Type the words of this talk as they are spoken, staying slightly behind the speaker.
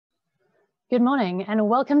Good morning and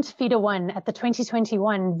welcome to Feeder 1 at the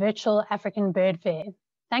 2021 Virtual African Bird Fair.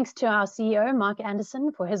 Thanks to our CEO, Mark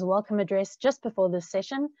Anderson, for his welcome address just before this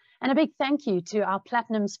session, and a big thank you to our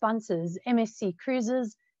platinum sponsors, MSC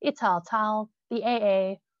Cruises, Italtal, the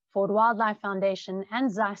AA, Ford Wildlife Foundation,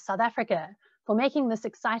 and Zeiss South Africa for making this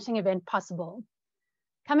exciting event possible.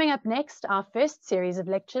 Coming up next, our first series of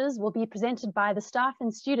lectures will be presented by the staff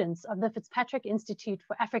and students of the FitzPatrick Institute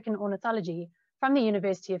for African Ornithology from the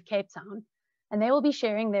University of Cape Town, and they will be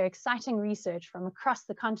sharing their exciting research from across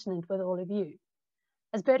the continent with all of you.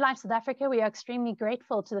 As BirdLife South Africa, we are extremely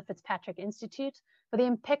grateful to the FitzPatrick Institute for the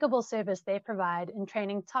impeccable service they provide in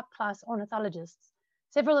training top-class ornithologists,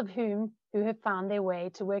 several of whom have found their way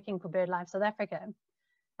to working for BirdLife South Africa,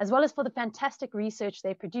 as well as for the fantastic research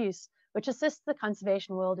they produce, which assists the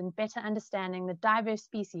conservation world in better understanding the diverse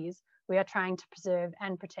species we are trying to preserve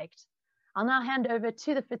and protect. I'll now hand over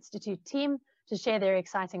to the Fitztitute team to share their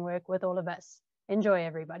exciting work with all of us. Enjoy,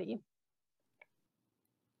 everybody.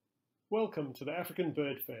 Welcome to the African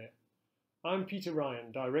Bird Fair. I'm Peter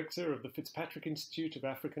Ryan, Director of the FitzPatrick Institute of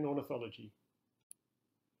African Ornithology.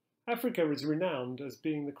 Africa is renowned as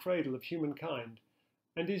being the cradle of humankind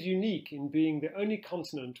and is unique in being the only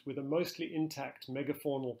continent with a mostly intact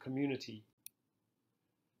megafaunal community.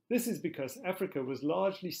 This is because Africa was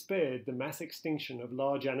largely spared the mass extinction of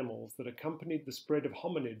large animals that accompanied the spread of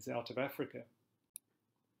hominids out of Africa.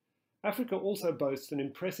 Africa also boasts an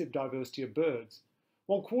impressive diversity of birds.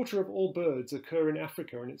 1/4 of all birds occur in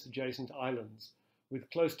Africa and its adjacent islands, with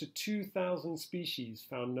close to 2,000 species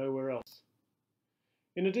found nowhere else.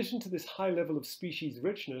 In addition to this high level of species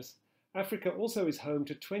richness, Africa also is home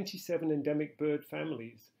to 27 endemic bird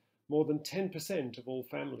families, more than 10% of all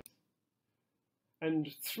families.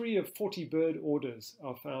 And 3 of 40 bird orders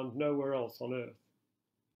are found nowhere else on Earth.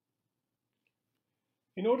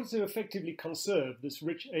 In order to effectively conserve this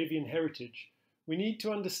rich avian heritage, we need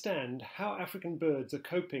to understand how African birds are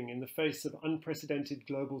coping in the face of unprecedented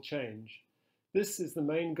global change. This is the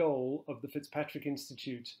main goal of the FitzPatrick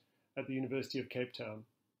Institute at the University of Cape Town.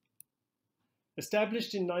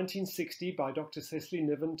 Established in 1960 by Dr. Cecily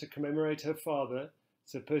Niven to commemorate her father,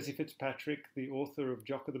 Sir Percy Fitzpatrick, the author of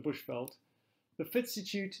Jock of the Bushveld, the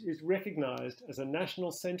Fitztitute is recognized as a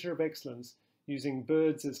national center of excellence using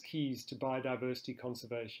birds as keys to biodiversity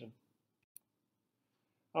conservation.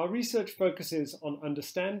 Our research focuses on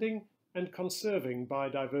understanding and conserving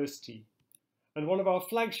biodiversity, and one of our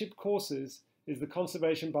flagship courses is the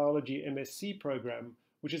Conservation Biology MSc program,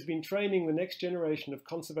 which has been training the next generation of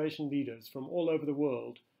conservation leaders from all over the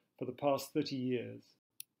world for the past 30 years.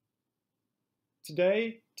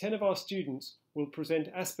 Today, 10 of our students will present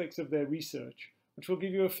aspects of their research, which will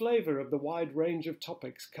give you a flavour of the wide range of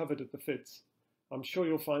topics covered at the Fitz. I'm sure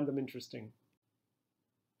you'll find them interesting.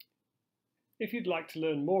 If you'd like to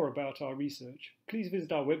learn more about our research, please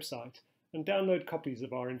visit our website and download copies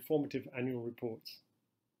of our informative annual reports.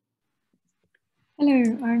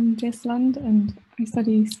 Hello, I'm Jess Lund and I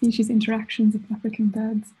study species interactions of African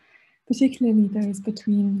birds, particularly those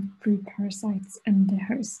between brood parasites and their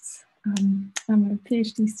hosts. I'm a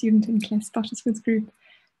PhD student in Claire Spottiswood's group,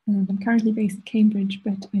 and I'm currently based at Cambridge,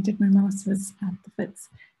 but I did my master's at the Fitz,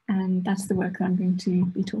 and that's the work that I'm going to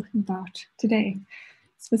be talking about today.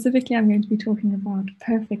 Specifically, I'm going to be talking about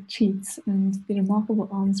perfect cheats and the remarkable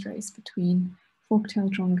arms race between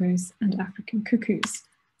fork-tailed drongos and African cuckoos.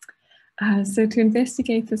 So to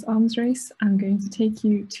investigate this arms race, I'm going to take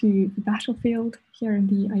you to the battlefield here in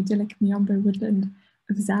the idyllic Miombo woodland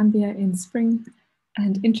of Zambia in spring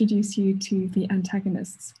and introduce you to the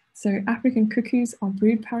antagonists. So African cuckoos are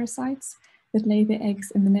brood parasites that lay their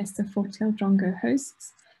eggs in the nest of fork-tailed drongo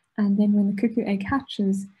hosts, and then when the cuckoo egg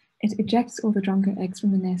hatches, it ejects all the drongo eggs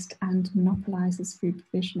from the nest and monopolizes food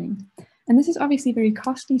provisioning. And this is obviously very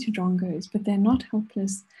costly to drongos, but they're not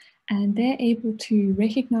helpless, and they're able to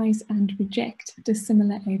recognize and reject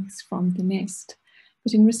dissimilar eggs from the nest.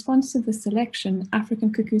 But in response to this selection,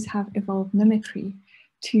 African cuckoos have evolved mimicry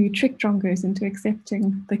to trick drongos into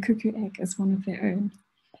accepting the cuckoo egg as one of their own.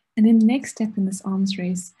 And then the next step in this arms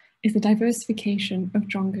race is the diversification of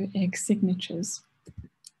drongo egg signatures.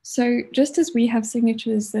 So just as we have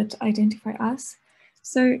signatures that identify us,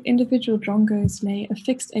 so individual drongos lay a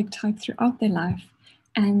fixed egg type throughout their life,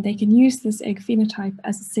 and they can use this egg phenotype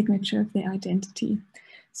as a signature of their identity.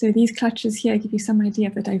 So these clutches here give you some idea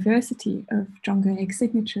of the diversity of drongo egg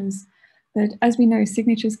signatures, but as we know,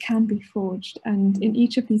 signatures can be forged, and in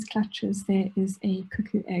each of these clutches there is a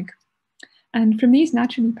cuckoo egg. And from these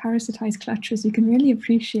naturally parasitized clutches, you can really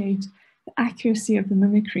appreciate the accuracy of the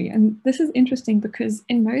mimicry. And this is interesting because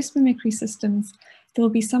in most mimicry systems, there will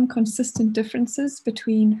be some consistent differences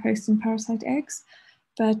between host and parasite eggs,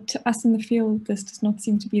 But to us in the field, this does not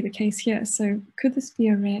seem to be the case here. So could this be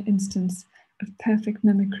a rare instance of perfect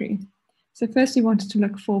mimicry? So first we wanted to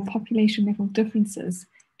look for population level differences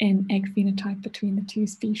in egg phenotype between the two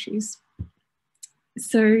species.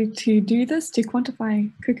 So to do this, to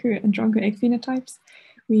quantify cuckoo and drongo egg phenotypes,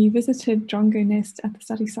 we visited drongo nests at the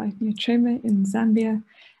study site near Choma in Zambia,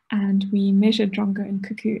 and we measured drongo and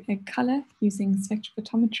cuckoo egg color using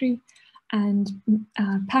spectrophotometry and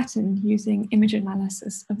pattern using image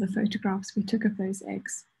analysis of the photographs we took of those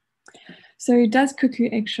eggs. So does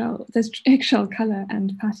eggshell color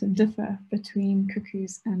and pattern differ between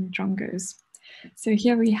cuckoos and drongos? So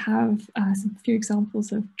here we have some few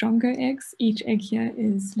examples of drongo eggs. Each egg here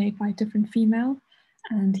is laid by a different female,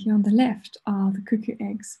 and here on the left are the cuckoo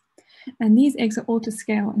eggs. And these eggs are all to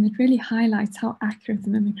scale, and it really highlights how accurate the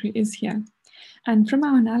mimicry is here. And from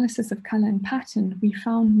our analysis of color and pattern, we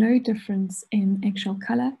found no difference in eggshell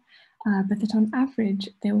color, but that on average,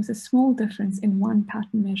 there was a small difference in one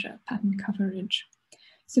pattern measure, pattern coverage.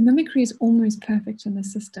 So mimicry is almost perfect in the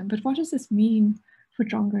system, but what does this mean for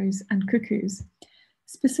drongos and cuckoos?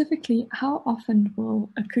 Specifically, how often will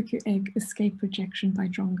a cuckoo egg escape rejection by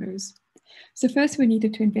drongos? So first we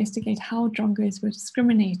needed to investigate how drongos were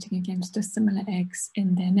discriminating against dissimilar eggs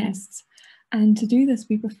in their nests. And to do this,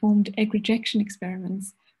 we performed egg rejection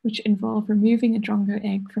experiments, which involve removing a drongo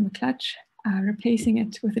egg from a clutch, replacing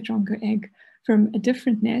it with a drongo egg from a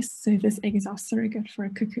different nest. So this egg is our surrogate for a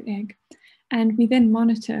cuckoo egg. And we then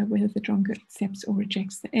monitor whether the drongo accepts or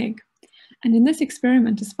rejects the egg. And in this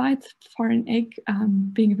experiment, despite the foreign egg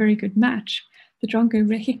being a very good match, the drongo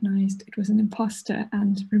recognized it was an imposter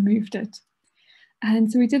and removed it.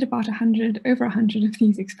 And so we did about over 100 of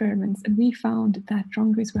these experiments, and we found that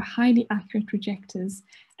drongos were highly accurate rejectors,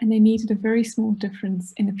 and they needed a very small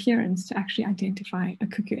difference in appearance to actually identify a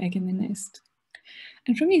cuckoo egg in the nest.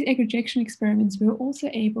 And from these egg rejection experiments, we were also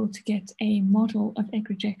able to get a model of egg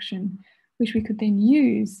rejection, which we could then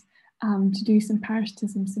use to do some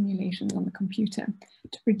parasitism simulations on the computer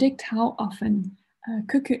to predict how often a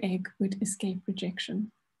cuckoo egg would escape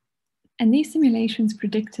rejection. And these simulations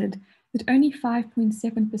predicted that only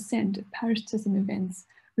 5.7% of parasitism events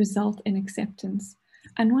result in acceptance.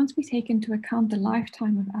 And once we take into account the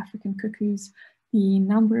lifetime of African cuckoos, the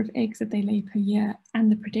number of eggs that they lay per year,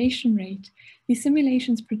 and the predation rate, these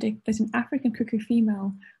simulations predict that an African cuckoo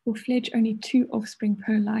female will fledge only 2 offspring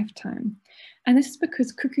per lifetime. And this is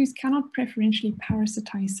because cuckoos cannot preferentially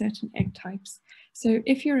parasitize certain egg types. So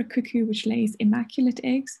if you're a cuckoo which lays immaculate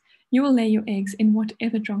eggs, you will lay your eggs in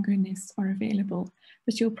whatever drongo nests are available,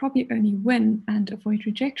 but you'll probably only win and avoid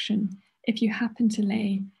rejection if you happen to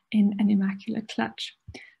lay in an immaculate clutch.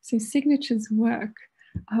 So signatures work,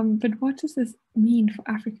 but what does this mean for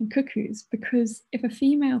African cuckoos? Because if a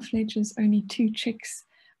female fledges only 2 chicks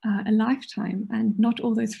a lifetime, and not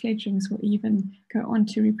all those fledglings will even go on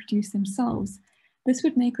to reproduce themselves, this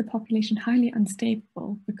would make the population highly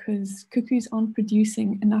unstable because cuckoos aren't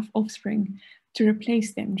producing enough offspring to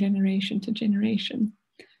replace them generation to generation.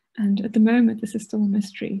 And at the moment, this is still a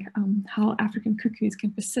mystery, how African cuckoos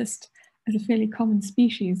can persist as a fairly common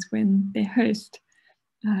species when their host,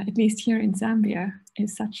 at least here in Zambia,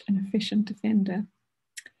 is such an efficient defender.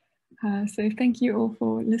 So thank you all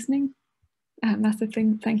for listening. Massive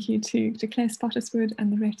thank you to Claire Spottiswoode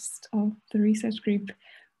and the rest of the research group,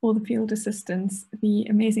 all the field assistants, the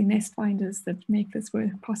amazing nest finders that make this work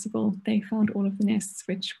possible. They found all of the nests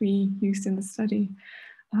which we used in the study.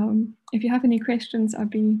 If you have any questions, I'd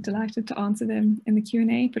be delighted to answer them in the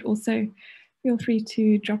Q&A, but also feel free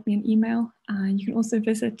to drop me an email. You can also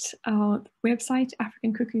visit our website,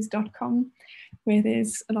 africancuckoos.com, where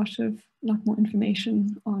there's a lot more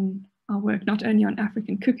information on our work, not only on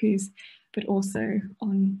African cuckoos, but also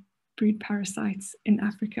on brood parasites in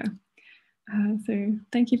Africa. So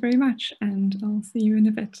thank you very much, and I'll see you in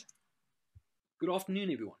a bit. Good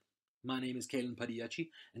afternoon, everyone. My name is Kalen Padiachi,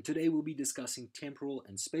 and today we'll be discussing temporal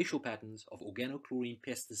and spatial patterns of organochlorine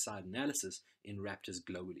pesticide analysis in raptors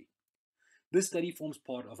globally. This study forms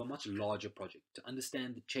part of a much larger project to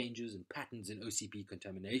understand the changes and patterns in OCP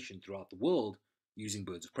contamination throughout the world using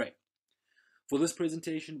birds of prey. For this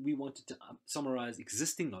presentation, we wanted to summarize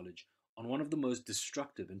existing knowledge on one of the most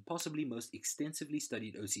destructive and possibly most extensively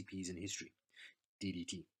studied OCPs in history,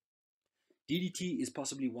 DDT. DDT is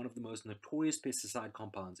possibly one of the most notorious pesticide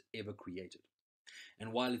compounds ever created.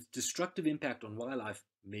 And while its destructive impact on wildlife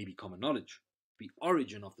may be common knowledge, the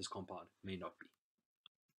origin of this compound may not be.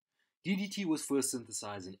 DDT was first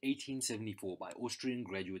synthesized in 1874 by Austrian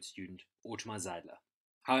graduate student Ottmar Seidler.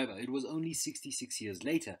 However, it was only 66 years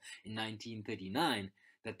later, in 1939,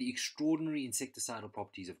 that the extraordinary insecticidal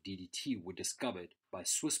properties of DDT were discovered by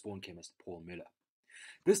Swiss-born chemist Paul Müller.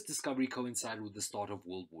 This discovery coincided with the start of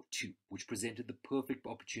World War II, which presented the perfect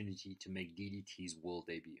opportunity to make DDT's world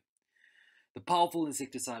debut. The powerful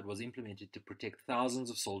insecticide was implemented to protect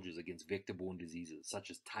thousands of soldiers against vector-borne diseases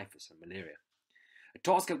such as typhus and malaria, a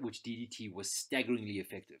task at which DDT was staggeringly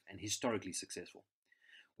effective and historically successful.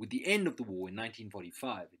 With the end of the war in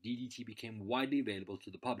 1945, DDT became widely available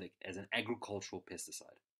to the public as an agricultural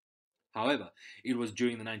pesticide. However, it was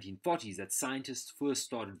during the 1940s that scientists first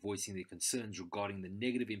started voicing their concerns regarding the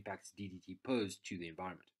negative impacts DDT posed to the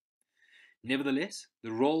environment. Nevertheless,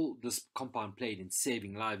 the role this compound played in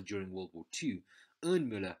saving lives during World War II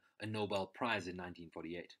earned Müller a Nobel Prize in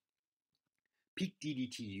 1948. Peak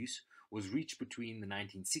DDT use was reached between the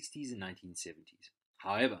 1960s and 1970s.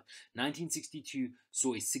 However, 1962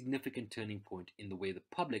 saw a significant turning point in the way the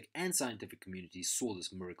public and scientific communities saw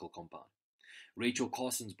this miracle compound. Rachel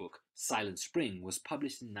Carson's book, Silent Spring, was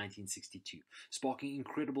published in 1962, sparking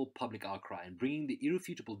incredible public outcry and bringing the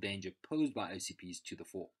irrefutable danger posed by OCPs to the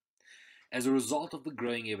fore. As a result of the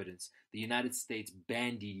growing evidence, the United States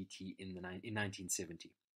banned DDT in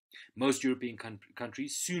 1970. Most European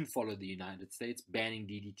countries soon followed the United States, banning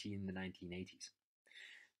DDT in the 1980s.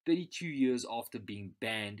 32 years after being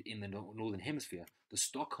banned in the Northern Hemisphere, the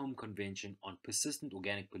Stockholm Convention on Persistent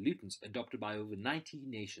Organic Pollutants, adopted by over 90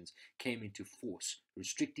 nations, came into force,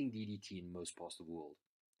 restricting DDT in most parts of the world.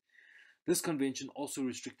 This convention also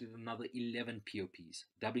restricted another 11 POPs,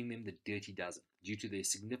 dubbing them the Dirty Dozen, due to their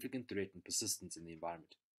significant threat and persistence in the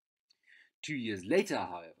environment. 2 years later,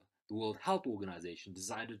 however, the World Health Organization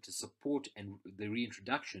decided to support the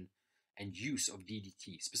reintroduction and use of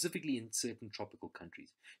DDT, specifically in certain tropical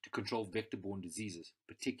countries, to control vector-borne diseases,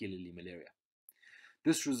 particularly malaria.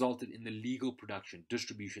 This resulted in the legal production,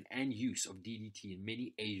 distribution, and use of DDT in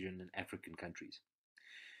many Asian and African countries.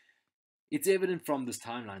 It's evident from this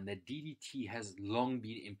timeline that DDT has long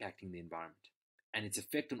been impacting the environment, and its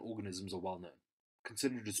effect on organisms are well known,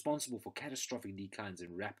 considered responsible for catastrophic declines in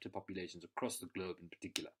raptor populations across the globe in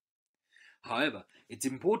particular. However, it's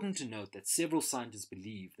important to note that several scientists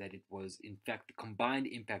believe that it was in fact the combined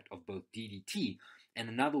impact of both DDT and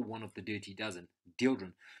another one of the Dirty Dozen,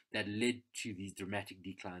 dieldrin, that led to these dramatic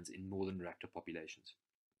declines in northern raptor populations.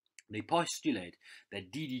 They postulate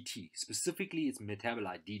that DDT, specifically its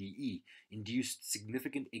metabolite DDE, induced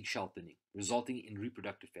significant eggshell thinning, resulting in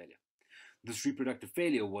reproductive failure. This reproductive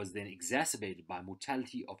failure was then exacerbated by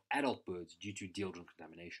mortality of adult birds due to dieldrin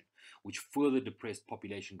contamination, which further depressed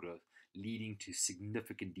population growth, leading to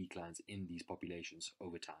significant declines in these populations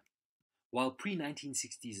over time. While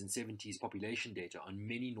pre-1960s and 70s population data on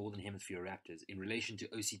many northern hemisphere raptors in relation to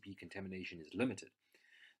OCP contamination is limited,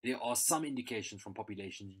 there are some indications from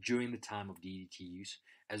populations during the time of DDT use,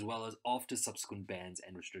 as well as after subsequent bans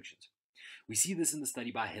and restrictions. We see this in the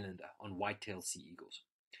study by Helander on white-tailed sea eagles.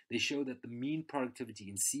 They show that the mean productivity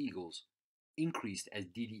in sea eagles increased as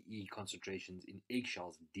DDE concentrations in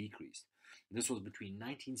eggshells decreased. This was between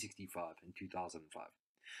 1965 and 2005.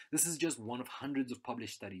 This is just one of hundreds of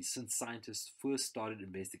published studies since scientists first started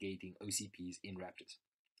investigating OCPs in raptors.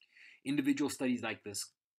 Individual studies like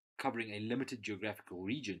this, covering a limited geographical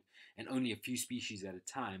region and only a few species at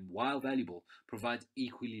a time, while valuable, provides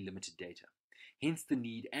equally limited data. Hence the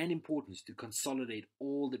need and importance to consolidate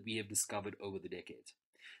all that we have discovered over the decades.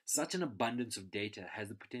 Such an abundance of data has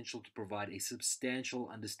the potential to provide a substantial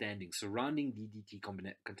understanding surrounding DDT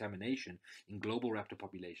contamination in global raptor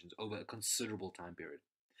populations over a considerable time period.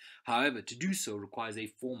 However, to do so requires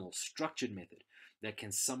a formal, structured method that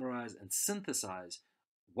can summarize and synthesize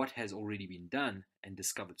what has already been done and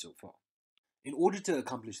discovered so far. In order to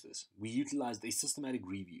accomplish this, we utilized a systematic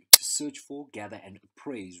review to search for, gather, and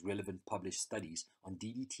appraise relevant published studies on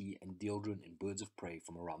DDT and dieldrin in birds of prey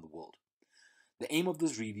from around the world. The aim of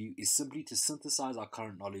this review is simply to synthesize our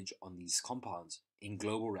current knowledge on these compounds in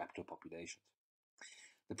global raptor populations.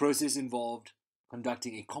 The process involved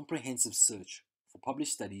conducting a comprehensive search for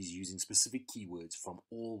published studies using specific keywords from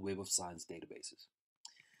all Web of Science databases.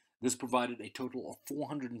 This provided a total of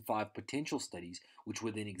 405 potential studies, which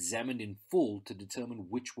were then examined in full to determine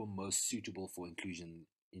which were most suitable for inclusion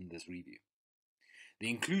in this review. The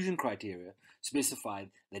inclusion criteria specified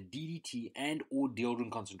that DDT and or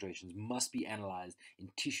dieldrin concentrations must be analyzed in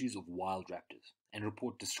tissues of wild raptors and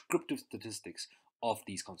report descriptive statistics of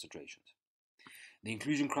these concentrations. The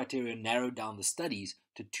inclusion criteria narrowed down the studies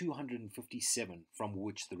to 257, from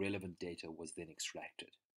which the relevant data was then extracted.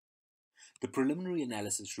 The preliminary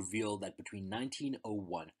analysis revealed that between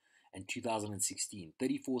 1901 and 2016,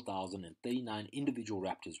 34,039 individual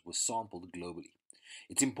raptors were sampled globally.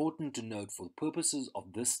 It's important to note, for the purposes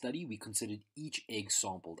of this study, we considered each egg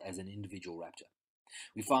sampled as an individual raptor.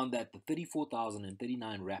 We found that the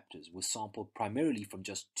 34,039 raptors were sampled primarily from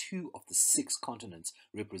just 2 of the 6 continents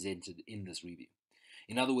represented in this review.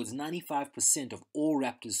 In other words, 95% of all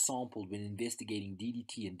raptors sampled when investigating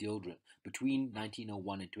DDT and dieldrin between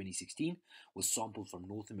 1901 and 2016 was sampled from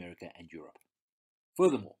North America and Europe.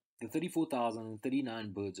 Furthermore, the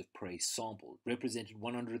 34,039 birds of prey sampled represented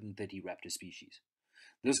 130 raptor species.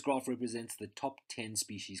 This graph represents the top 10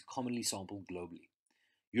 species commonly sampled globally.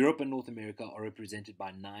 Europe and North America are represented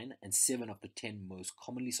by 9 and 7 of the 10 most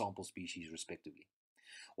commonly sampled species respectively.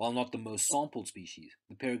 While not the most sampled species,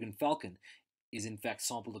 the peregrine falcon is in fact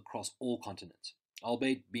sampled across all continents,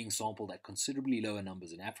 albeit being sampled at considerably lower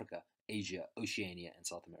numbers in Africa, Asia, Oceania, and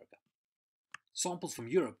South America. Samples from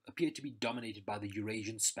Europe appear to be dominated by the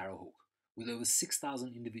Eurasian sparrowhawk, with over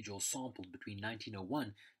 6,000 individuals sampled between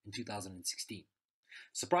 1901 and 2016.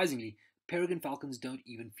 Surprisingly, peregrine falcons don't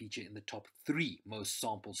even feature in the top 3 most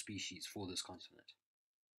sampled species for this continent.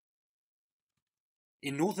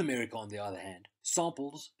 In North America, on the other hand,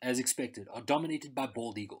 samples, as expected, are dominated by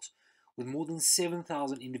bald eagles, with more than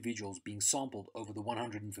 7,000 individuals being sampled over the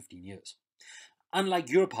 115 years. Unlike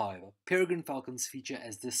Europe, however, peregrine falcons feature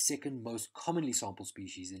as the second most commonly sampled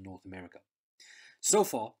species in North America. So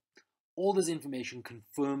far, all this information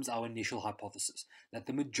confirms our initial hypothesis that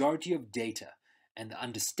the majority of data and the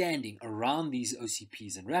understanding around these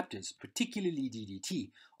OCPs and raptors, particularly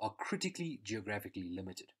DDT, are critically geographically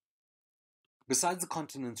limited. Besides the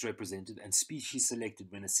continents represented and species selected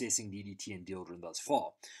when assessing DDT and dieldrin thus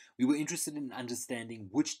far, we were interested in understanding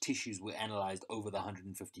which tissues were analyzed over the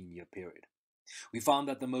 115-year period. We found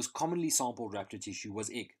that the most commonly sampled raptor tissue was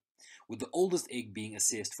egg, with the oldest egg being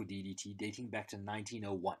assessed for DDT dating back to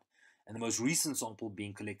 1901, and the most recent sample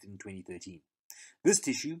being collected in 2013. This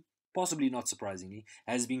tissue, possibly not surprisingly,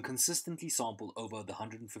 has been consistently sampled over the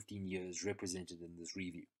 115 years represented in this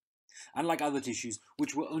review, unlike other tissues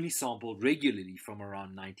which were only sampled regularly from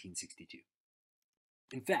around 1962.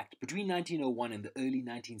 In fact, between 1901 and the early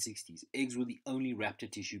 1960s, eggs were the only raptor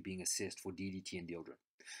tissue being assessed for DDT and dieldrin.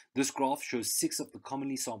 This graph shows 6 of the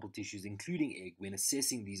commonly sampled tissues, including egg, when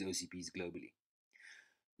assessing these OCPs globally.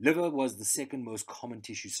 Liver was the second most common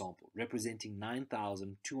tissue sample, representing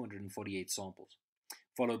 9,248 samples,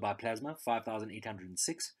 followed by plasma,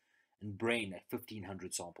 5,806, and brain at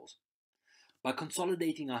 1,500 samples. By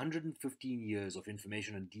consolidating 115 years of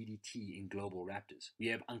information on DDT in global raptors, we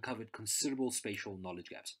have uncovered considerable spatial knowledge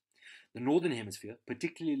gaps. The Northern Hemisphere,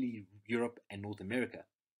 particularly Europe and North America,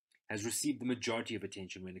 has received the majority of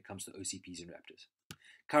attention when it comes to OCPs and raptors.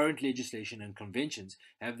 Current legislation and conventions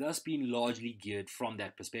have thus been largely geared from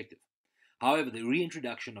that perspective. However, the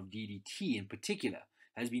reintroduction of DDT in particular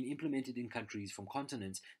has been implemented in countries from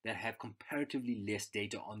continents that have comparatively less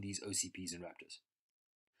data on these OCPs and raptors.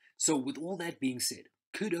 So with all that being said,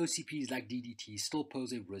 could OCPs like DDT still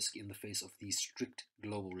pose a risk in the face of these strict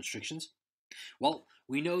global restrictions? Well,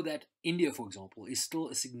 we know that India, for example, is still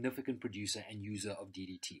a significant producer and user of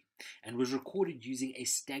DDT, and was recorded using a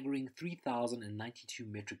staggering 3,092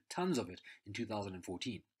 metric tons of it in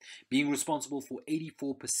 2014, being responsible for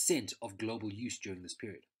 84% of global use during this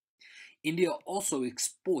period. India also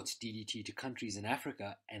exports DDT to countries in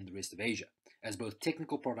Africa and the rest of Asia, as both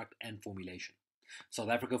technical product and formulation. South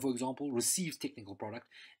Africa, for example, receives technical product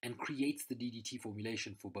and creates the DDT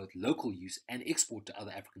formulation for both local use and export to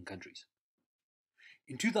other African countries.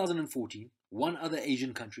 In 2014, 1 other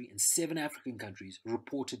Asian country and 7 African countries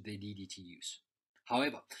reported their DDT use.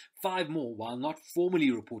 However, 5 more, while not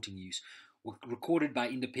formally reporting use, were recorded by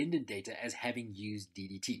independent data as having used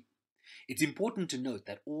DDT. It's important to note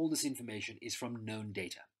that all this information is from known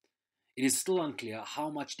data. It is still unclear how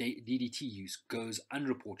much DDT use goes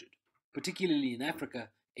unreported, particularly in Africa,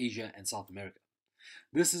 Asia, and South America.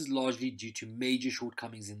 This is largely due to major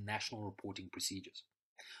shortcomings in national reporting procedures.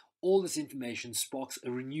 All this information sparks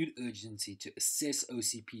a renewed urgency to assess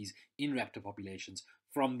OCPs in raptor populations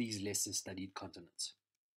from these lesser studied continents.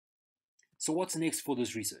 So what's next for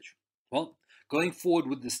this research? Well, going forward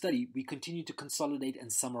with the study, we continue to consolidate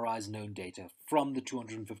and summarize known data from the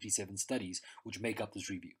 257 studies which make up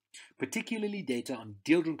this review, particularly data on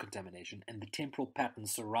dieldrin contamination and the temporal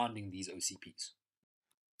patterns surrounding these OCPs.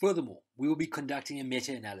 Furthermore, we will be conducting a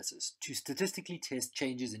meta-analysis to statistically test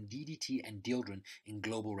changes in DDT and dieldrin in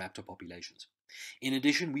global raptor populations. In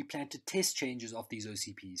addition, we plan to test changes of these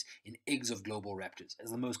OCPs in eggs of global raptors as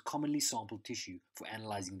the most commonly sampled tissue for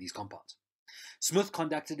analyzing these compounds. Smith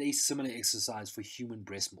conducted a similar exercise for human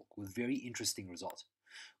breast milk with very interesting results.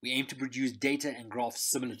 We aim to produce data and graphs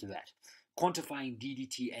similar to that, quantifying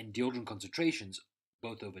DDT and dieldrin concentrations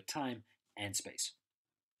both over time and space.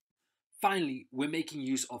 Finally, we're making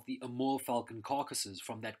use of the Amur falcon carcasses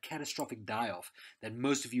from that catastrophic die-off that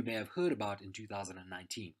most of you may have heard about in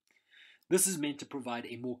 2019. This is meant to provide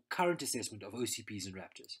a more current assessment of OCPs in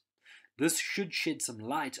raptors. This should shed some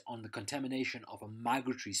light on the contamination of a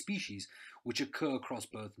migratory species which occur across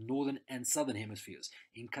both northern and southern hemispheres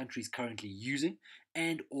in countries currently using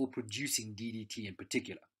and or producing DDT in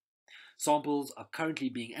particular. Samples are currently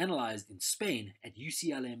being analyzed in Spain at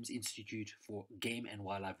UCLM's Institute for Game and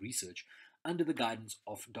Wildlife Research under the guidance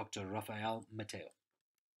of Dr. Rafael Mateo.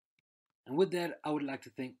 And with that, I would like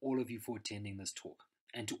to thank all of you for attending this talk,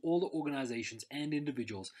 and to all the organizations and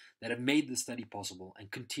individuals that have made this study possible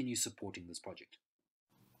and continue supporting this project.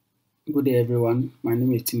 Good day, everyone. My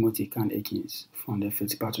name is Timothy Khan Ekins from the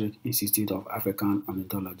FitzPatrick Institute of African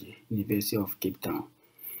Ornithology, University of Cape Town.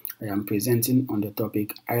 I am presenting on the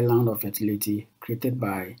topic Island of Fertility created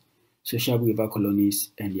by social weaver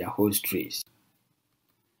colonies and their host trees.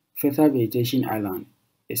 Fertile vegetation island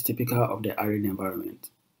is typical of the arid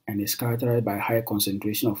environment and is characterized by high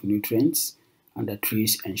concentration of nutrients under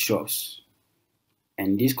trees and shrubs.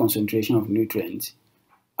 And this concentration of nutrients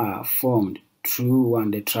are formed through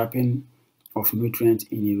the trapping of nutrients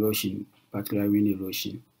in erosion, particularly wind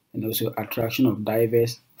erosion, and also attraction of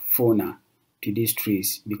diverse fauna to these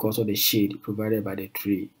trees because of the shade provided by the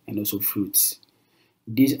tree and also fruits.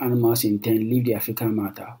 These animals in turn leave their fecal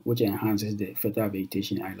matter, which enhances the fertile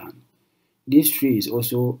vegetation island. These trees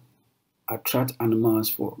also attract animals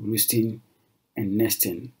for roosting and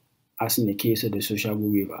nesting, as in the case of the social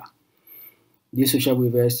weaver. These social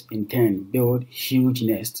weavers in turn build huge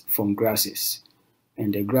nests from grasses,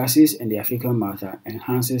 and the grasses and their fecal matter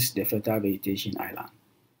enhances the fertile vegetation island.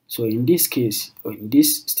 So in this case, or in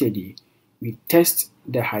this study, we test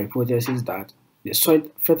the hypothesis that the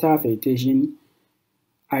fertile vegetation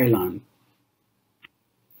island,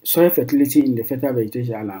 soil fertility in the fertile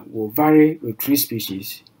vegetation island will vary with tree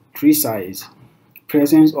species, tree size,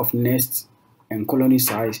 presence of nests, and colony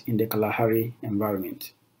size in the Kalahari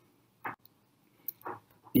environment.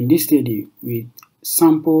 In this study, we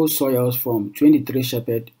sample soils from 23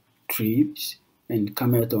 shepherd trees and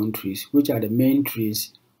camelthorn trees, which are the main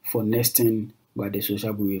trees for nesting by the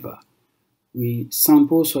social weaver. We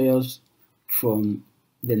sample soils from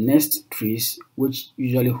the nest trees, which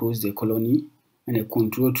usually host the colony, and a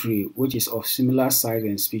control tree, which is of similar size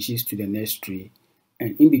and species to the nest tree.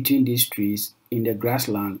 And in between these trees, in the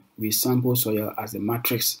grassland, we sample soil as the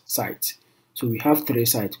matrix site. So we have three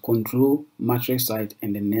sites: control, matrix site,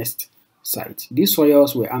 and the nest site. These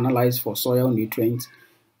soils were analyzed for soil nutrients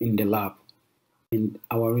in the lab. And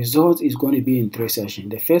our result is going to be in three sessions.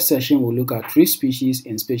 The first session will look at tree species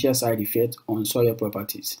and spatial side effects on soil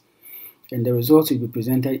properties. And the results will be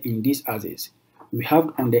presented in these axes. We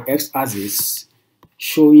have on the x-axis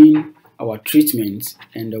showing our treatment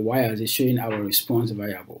and the y-axis showing our response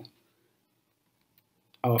variable.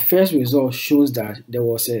 Our first result shows that there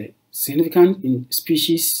was a significant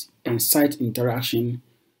species and site interaction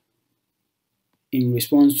in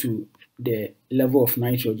response to the level of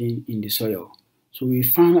nitrogen in the soil. So we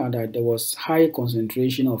found out that there was high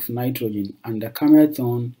concentration of nitrogen under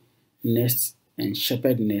camelthorn nests and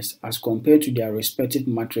shepherd nests as compared to their respective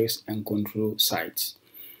matrix and control sites.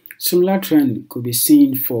 Similar trend could be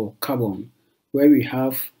seen for carbon, where we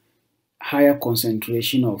have higher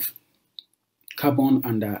concentration of carbon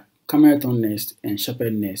under camelthorn nest and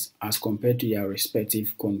shepherd nest as compared to their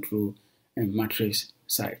respective control and matrix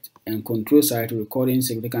site, and control site recording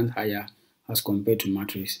significantly higher as compared to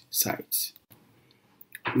matrix sites.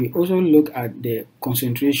 We also look at the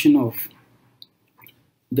concentration of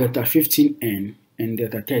delta 15N and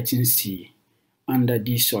delta 13C under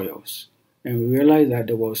these soils, and we realized that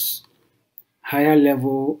there was higher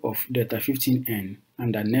level of delta 15N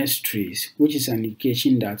under nest trees, which is an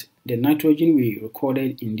indication that the nitrogen we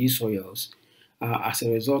recorded in these soils are as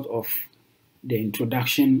a result of the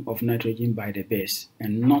introduction of nitrogen by the birds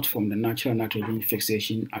and not from the natural nitrogen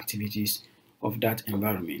fixation activities of that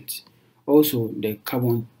environment. Also, the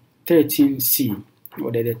carbon 13C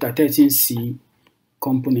or the delta 13C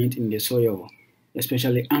component in the soil,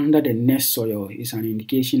 especially under the nest soil, is an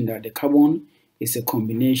indication that the carbon is a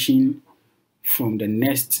combination from the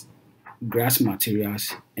nest grass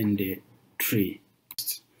materials and the tree.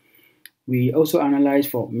 We also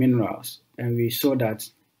analyzed for minerals, and we saw that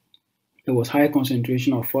there was high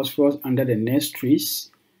concentration of phosphorus under the nest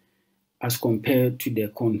trees as compared to the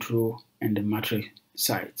control and the matrix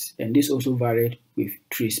sites, and this also varied with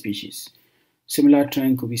tree species. Similar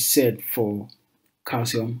trend could be said for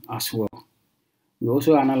calcium as well. We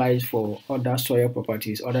also analyzed for other soil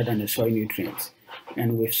properties other than the soil nutrients,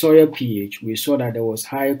 and with soil pH, we saw that there was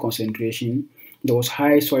high concentration there was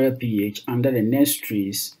high soil pH under the nest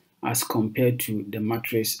trees as compared to the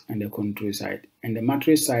matrix and the control site. And the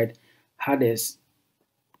matrix site had a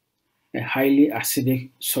highly acidic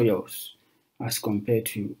soils as compared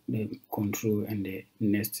to the control and the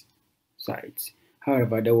nest sites.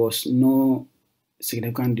 However, there was no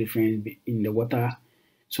significant difference in the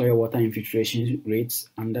soil water infiltration rates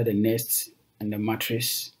under the nests and the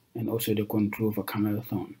matrix and also the control for camel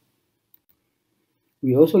thorn.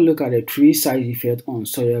 We also look at the tree size effect on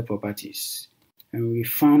soil properties, and we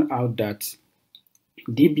found out that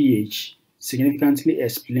DBH significantly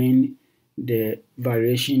explained the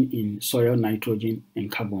variation in soil nitrogen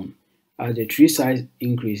and carbon. As the tree size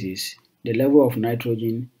increases, the level of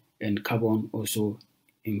nitrogen and carbon also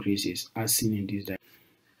increases, as seen in this diagram.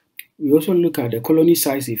 We also look at the colony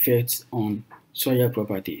size effects on soil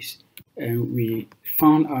properties, and we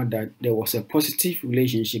found out that there was a positive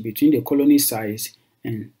relationship between the colony size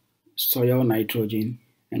and soil nitrogen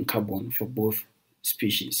and carbon for both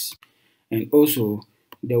species. And also,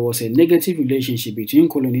 there was a negative relationship between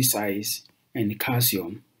colony size and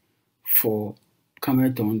calcium for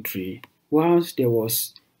camel thorn tree, whilst there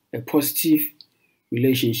was a positive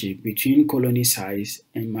relationship between colony size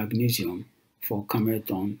and magnesium for camel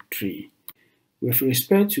thorn tree. With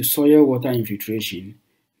respect to soil water infiltration,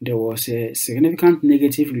 there was a significant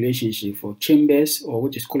negative relationship for chambers, or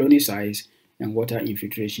which is colony size, and water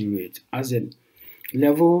infiltration rate. As the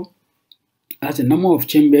number of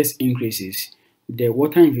chambers increases, the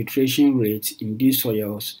water infiltration rate in these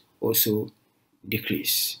soils also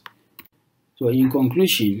decrease. So in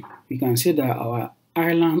conclusion, we can say that our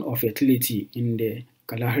island of fertility in the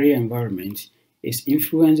Kalahari environment is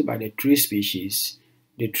influenced by the tree species,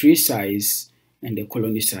 the tree size, and the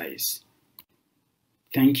colony size.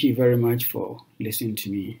 Thank you very much for listening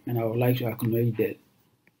to me, and I would like to acknowledge the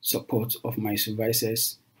support of my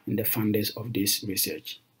supervisors and the funders of this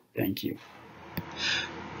research. Thank you.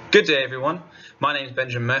 Good day, everyone. My name is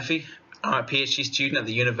Benjamin Murphy. I'm a PhD student at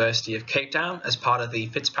the University of Cape Town as part of the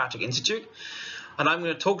FitzPatrick Institute, and I'm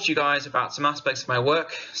going to talk to you guys about some aspects of my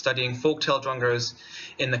work studying fork-tailed drongos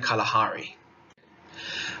in the Kalahari.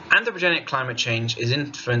 Anthropogenic climate change is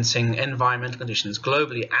influencing environmental conditions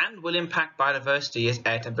globally and will impact biodiversity as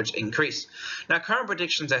air temperatures increase. Now, current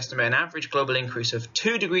predictions estimate an average global increase of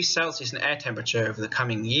 2 degrees Celsius in air temperature over the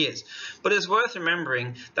coming years. But it's worth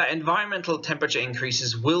remembering that environmental temperature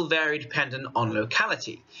increases will vary dependent on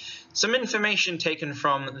locality. Some information taken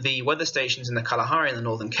from the weather stations in the Kalahari and the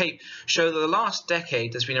Northern Cape show that the last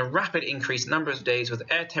decade there's been a rapid increase in number of days with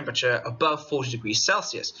air temperature above 40 degrees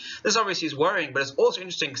Celsius. This obviously is worrying, but it's also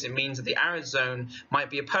interesting because it means that the arid zone might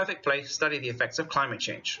be a perfect place to study the effects of climate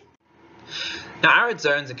change. Now, arid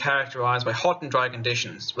zones are characterized by hot and dry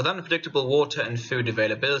conditions with unpredictable water and food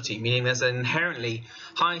availability, meaning there's an inherently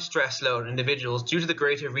high stress load on individuals due to the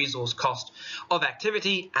greater resource cost of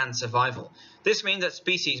activity and survival. This means that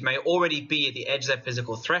species may already be at the edge of their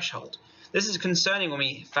physical threshold. This is concerning when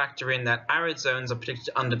we factor in that arid zones are predicted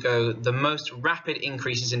to undergo the most rapid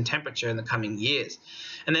increases in temperature in the coming years.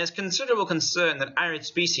 And there's considerable concern that arid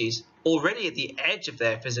species, already at the edge of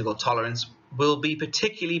their physical tolerance, will be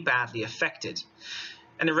particularly badly affected.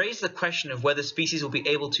 And it raises the question of whether species will be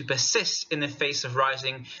able to persist in the face of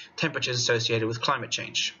rising temperatures associated with climate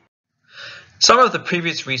change. Some of the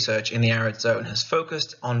previous research in the arid zone has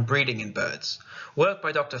focused on breeding in birds. Work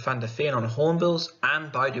by Dr. van der Veen on hornbills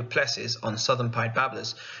and by du Plessis on southern pied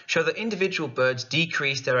babblers show that individual birds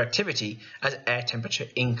decreased their activity as air temperature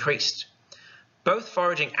increased. Both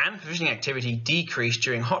foraging and provisioning activity decreased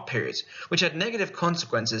during hot periods, which had negative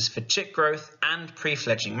consequences for chick growth and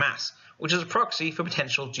pre-fledgling mass, which is a proxy for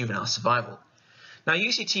potential juvenile survival. Now,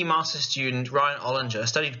 UCT master student Ryan Ollinger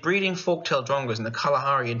studied breeding fork-tailed drongos in the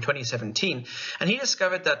Kalahari in 2017, and he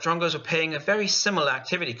discovered that drongos were paying a very similar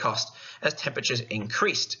activity cost as temperatures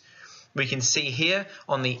increased. We can see here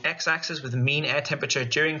on the x-axis with mean air temperature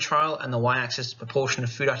during trial and the y-axis proportion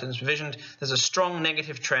of food items provisioned, there's a strong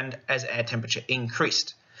negative trend as air temperature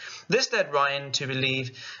increased. This led Ryan to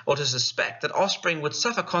believe or to suspect that offspring would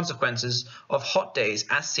suffer consequences of hot days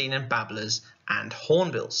as seen in babblers and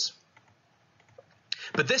hornbills.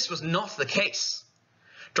 But this was not the case.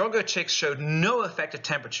 Drongo chicks showed no effect of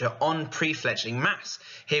temperature on pre-fledgling mass,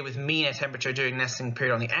 here with mean air temperature during nesting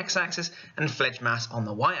period on the x-axis and fledged mass on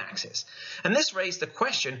the y-axis. And this raised the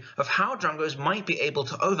question of how drongos might be able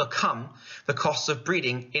to overcome the costs of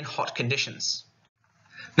breeding in hot conditions.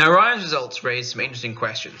 Now, Ryan's results raised some interesting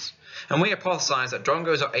questions, and we hypothesized that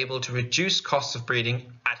drongos are able to reduce costs of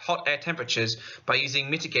breeding at hot air temperatures by using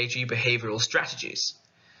mitigatory behavioral strategies.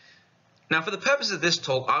 Now, for the purpose of this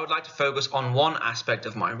talk, I would like to focus on one aspect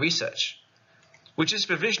of my research. which is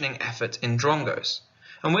provisioning effort in drongos.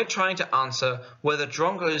 And we're trying to answer whether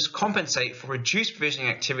drongos compensate for reduced provisioning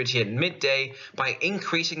activity at midday by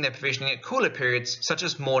increasing their provisioning at cooler periods such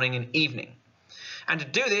as morning and evening. And to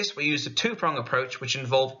do this, we used a two-prong approach which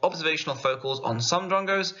involved observational focals on some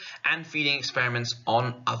drongos and feeding experiments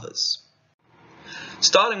on others.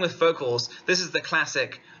 Starting with focals, this is the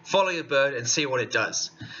classic follow your bird and see what it does.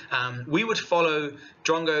 We would follow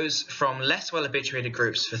drongos from less well habituated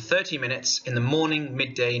groups for 30 minutes in the morning,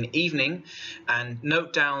 midday and evening, and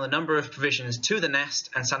note down the number of provisions to the nest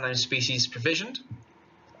and sometimes species provisioned.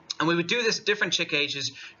 And we would do this at different chick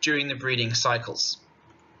ages during the breeding cycles.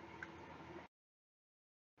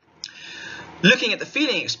 Looking at the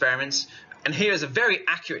feeding experiments, and here is a very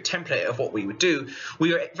accurate template of what we would do.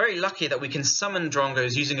 We are very lucky that we can summon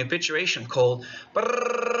drongos using a habituation call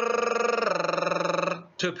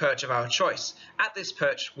to a perch of our choice. At this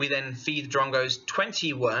perch, we then feed drongos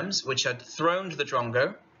 20 worms, which are thrown to the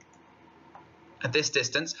drongo. At this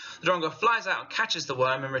distance, the drongo flies out and catches the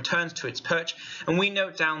worm and returns to its perch, and we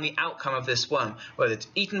note down the outcome of this worm, whether it's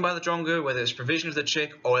eaten by the drongo, whether it's provision of the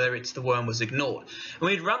chick, or whether it's the worm was ignored. And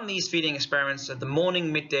we'd run these feeding experiments at the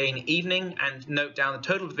morning, midday, and evening, and note down the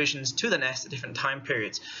total provisions to the nest at different time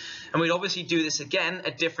periods. And we'd obviously do this again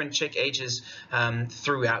at different chick ages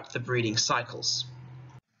throughout the breeding cycles.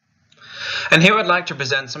 And here I'd like to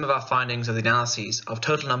present some of our findings of the analyses of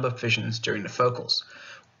total number of provisions during the focals,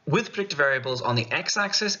 with predictor variables on the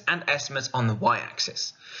x-axis and estimates on the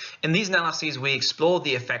y-axis. In these analyses, we explored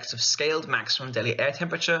the effects of scaled maximum daily air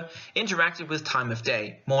temperature interacted with time of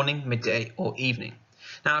day, morning, midday, or evening.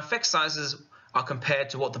 Now, effect sizes are compared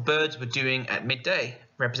to what the birds were doing at midday,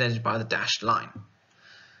 represented by the dashed line.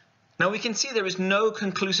 Now, we can see there is no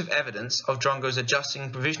conclusive evidence of drongos adjusting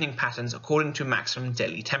provisioning patterns according to maximum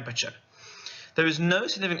daily temperature. There is no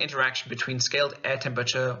significant interaction between scaled air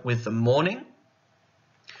temperature with the morning,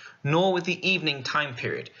 nor with the evening time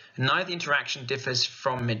period. Neither interaction differs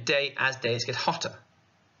from midday as days get hotter.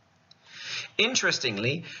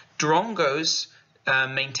 Interestingly, drongos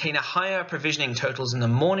maintain a higher provisioning totals in the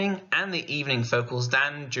morning and the evening focals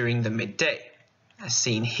than during the midday, as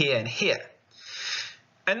seen here and here.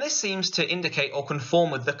 And this seems to indicate or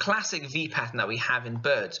conform with the classic V pattern that we have in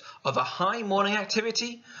birds of a high morning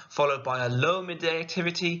activity followed by a low midday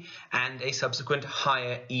activity and a subsequent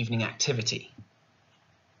higher evening activity.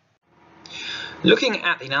 Looking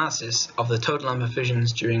at the analysis of the total number of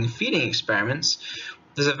provisions during feeding experiments,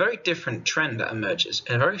 there's a very different trend that emerges,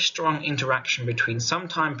 and a very strong interaction between some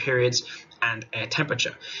time periods and air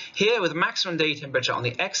temperature. Here, with maximum daily temperature on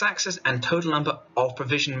the x-axis and total number of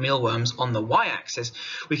provisioned mealworms on the y-axis,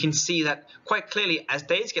 we can see that quite clearly as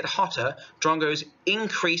days get hotter, drongos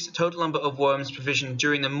increase the total number of worms provisioned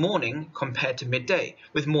during the morning compared to midday,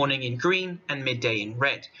 with morning in green and midday in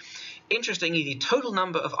red. Interestingly, the total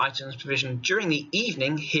number of items provisioned during the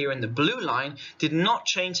evening, here in the blue line, did not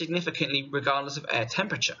change significantly regardless of air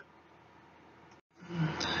temperature.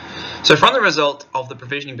 So from the result of the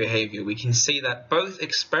provisioning behavior, we can see that both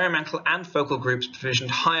experimental and focal groups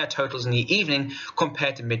provisioned higher totals in the evening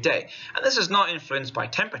compared to midday, and this is not influenced by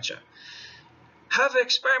temperature. However,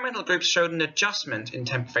 experimental groups showed an adjustment in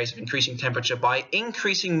face of increasing temperature by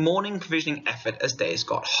increasing morning provisioning effort as days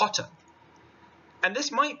got hotter. And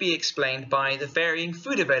this might be explained by the varying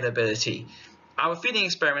food availability. Our feeding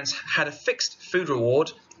experiments had a fixed food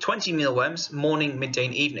reward, 20 mealworms, morning, midday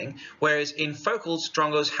and evening, whereas in focals,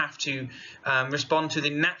 drongos have to respond to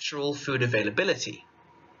the natural food availability.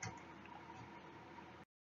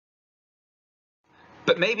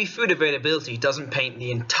 But maybe food availability doesn't paint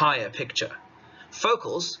the entire picture.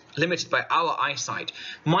 Focals, limited by our eyesight,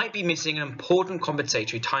 might be missing an important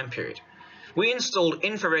compensatory time period. We installed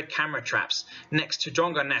infrared camera traps next to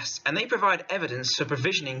drongo nests, and they provide evidence for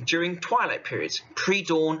provisioning during twilight periods,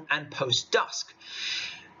 pre-dawn and post-dusk.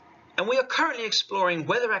 And we are currently exploring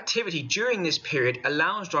whether activity during this period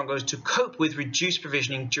allows drongos to cope with reduced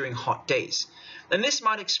provisioning during hot days. And this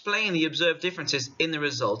might explain the observed differences in the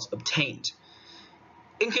results obtained.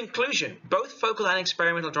 In conclusion, both focal and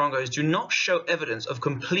experimental drongos do not show evidence of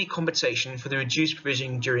complete compensation for the reduced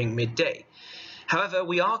provisioning during midday. However,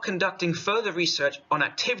 we are conducting further research on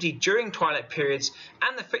activity during twilight periods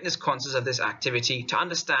and the fitness consequences of this activity to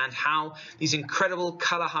understand how these incredible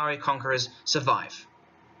Kalahari conquerors survive.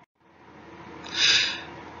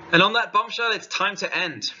 And on that bombshell, it's time to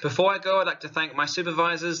end. Before I go, I'd like to thank my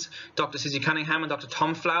supervisors, Dr. Susie Cunningham and Dr.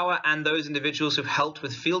 Tom Flower, and those individuals who've helped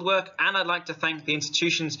with fieldwork, and I'd like to thank the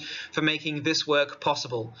institutions for making this work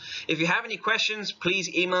possible. If you have any questions,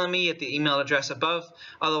 please email me at the email address above.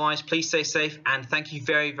 Otherwise, please stay safe, and thank you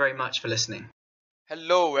very, very much for listening.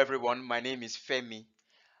 Hello everyone, my name is Femi.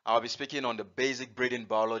 I'll be speaking on the basic breeding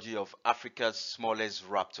biology of Africa's smallest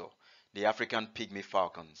raptor, the African pygmy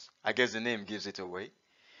falcons. I guess the name gives it away.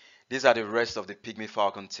 These are the rest of the pygmy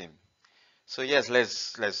falcon team. So yes,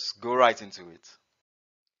 let's go right into it.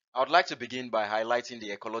 I would like to begin by highlighting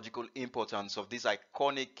the ecological importance of this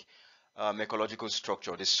iconic ecological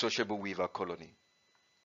structure, the sociable weaver colony.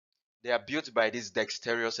 They are built by these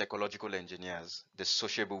dexterous ecological engineers, the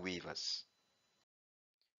sociable weavers.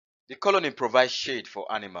 The colony provides shade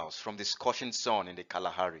for animals from the scorching sun in the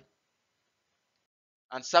Kalahari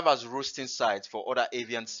and serve as roosting sites for other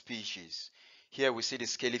avian species. Here we see the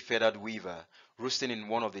scaly feathered weaver roosting in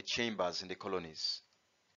one of the chambers in the colonies.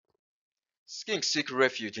 Skinks seek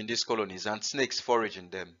refuge in these colonies and snakes forage in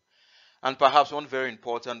them. And perhaps one very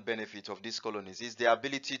important benefit of these colonies is the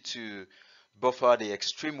ability to buffer the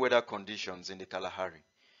extreme weather conditions in the Kalahari.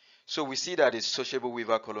 So we see that the sociable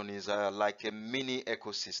weaver colonies are like a mini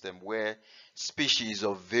ecosystem where species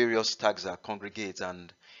of various taxa congregate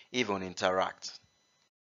and even interact.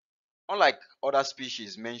 Unlike other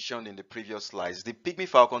species mentioned in the previous slides, the pygmy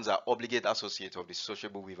falcons are obligate associates of the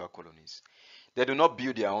sociable weaver colonies. They do not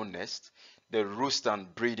build their own nest. They roost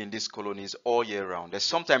and breed in these colonies all year round. They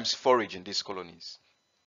sometimes forage in these colonies.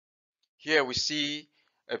 Here we see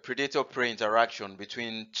a predator-prey interaction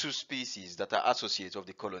between two species that are associates of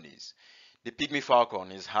the colonies. The pygmy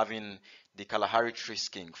falcon is having the Kalahari tree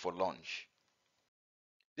skink for lunch.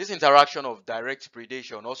 This interaction of direct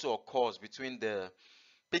predation also occurs between the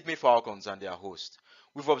pygmy falcons and their host.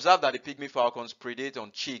 We've observed that the pygmy falcons predate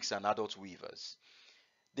on chicks and adult weavers.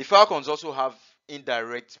 The falcons also have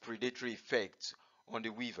indirect predatory effects on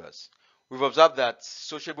the weavers. We've observed that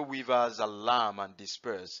sociable weavers alarm and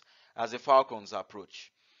disperse as the falcons approach.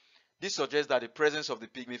 This suggests that the presence of the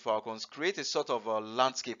pygmy falcons creates a sort of a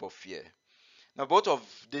landscape of fear. Now, both of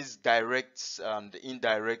these direct and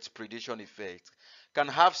indirect predation effects can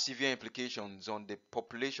have severe implications on the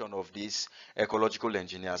population of these ecological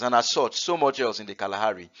engineers, and as such, so much else in the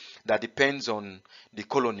Kalahari that depends on the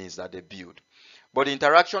colonies that they build. But the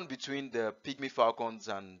interaction between the pygmy falcons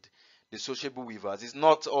and the sociable weavers is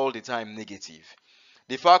not all the time negative.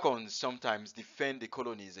 The falcons sometimes defend the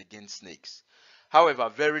colonies against snakes. However,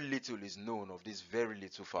 very little is known of these very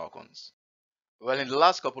little falcons. Well, in the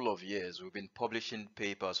last couple of years, we've been publishing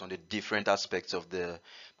papers on the different aspects of the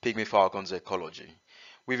pygmy falcon's ecology.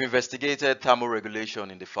 We've investigated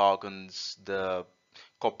thermoregulation in the falcons, the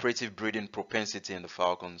cooperative breeding propensity in the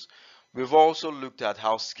falcons. We've also looked at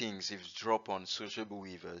how skinks eavesdrop on sociable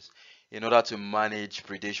weavers in order to manage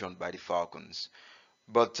predation by the falcons.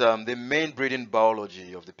 But the main breeding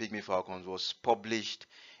biology of the pygmy falcons was published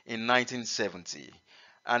in 1970.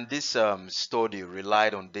 And this study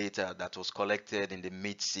relied on data that was collected in the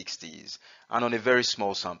mid-60s and on a very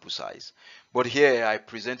small sample size. But here I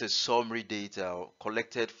present a summary data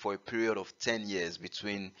collected for a period of 10 years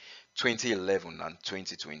between 2011 and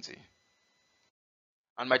 2020.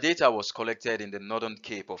 And my data was collected in the Northern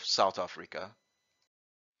Cape of South Africa,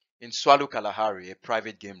 in Swallow Kalahari, a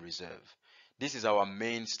private game reserve. This is our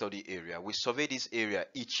main study area. We survey this area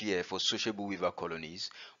each year for sociable weaver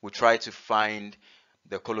colonies. We try to find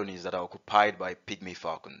the colonies that are occupied by pygmy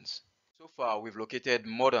falcons. So far, we've located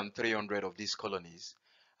more than 300 of these colonies,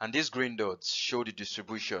 and these green dots show the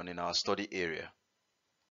distribution in our study area.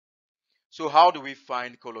 So how do we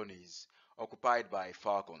find colonies occupied by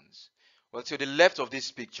falcons? Well, to the left of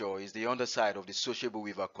this picture is the underside of the sociable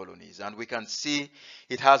weaver colonies, and we can see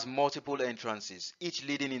it has multiple entrances, each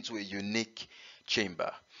leading into a unique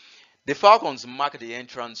chamber. The falcons mark the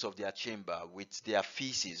entrance of their chamber with their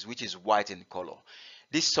feces, which is white in color.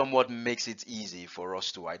 This somewhat makes it easy for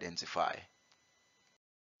us to identify.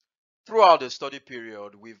 Throughout the study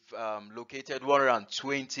period, we've located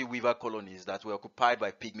 120 weaver colonies that were occupied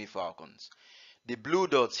by pygmy falcons. The blue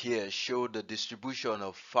dots here show the distribution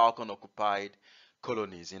of falcon-occupied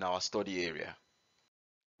colonies in our study area.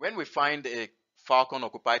 When we find a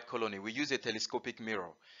falcon-occupied colony, we use a telescopic mirror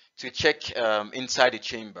to check inside the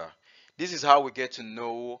chamber. This is how we get to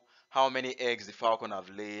know how many eggs the falcon have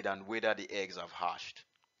laid and whether the eggs have hatched.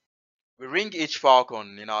 We ring each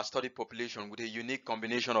falcon in our study population with a unique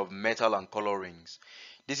combination of metal and color rings.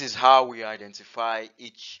 This is how we identify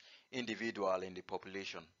each individual in the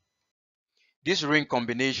population. This ring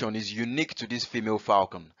combination is unique to this female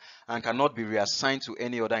falcon and cannot be reassigned to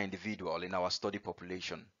any other individual in our study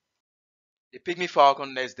population. The pygmy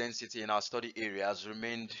falcon nest density in our study area has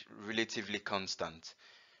remained relatively constant.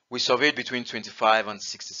 We surveyed between 25 and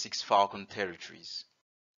 66 falcon territories,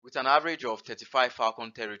 with an average of 35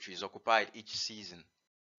 falcon territories occupied each season.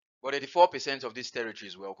 But 84% of these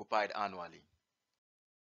territories were occupied annually.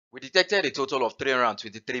 We detected a total of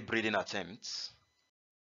 323 breeding attempts.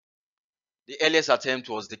 The earliest attempt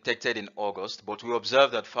was detected in August, but we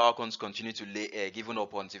observed that falcons continue to lay egg even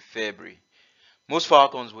up until February. Most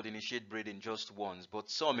falcons would initiate breeding just once, but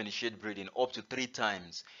some initiate breeding up to 3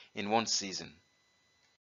 times in one season.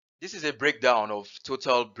 This is a breakdown of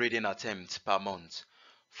total breeding attempts per month.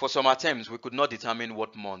 For some attempts, we could not determine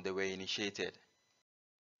what month they were initiated.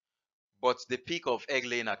 But the peak of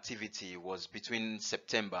egg-laying activity was between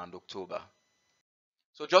September and October.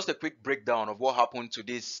 So just a quick breakdown of what happened to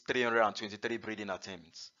these 323 breeding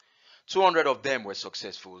attempts. 200 of them were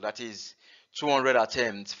successful. That is, 200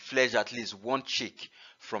 attempts fledged at least one chick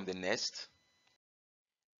from the nest.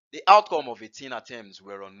 The outcome of 18 attempts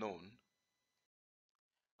were unknown.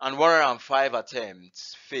 And 105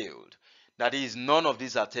 attempts failed. That is, none of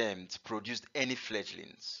these attempts produced any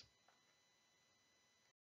fledglings.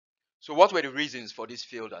 So what were the reasons for these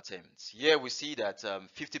failed attempts? Here we see that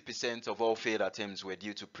 50% of all failed attempts were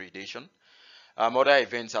due to predation. Other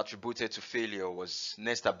events attributed to failure was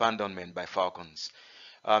nest abandonment by falcons.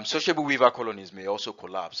 Sociable weaver colonies may also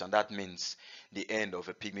collapse, and that means the end of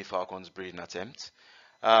a pygmy falcon's breeding attempt.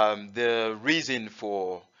 The reason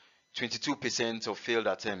for 22% of failed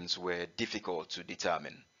attempts were difficult to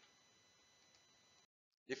determine.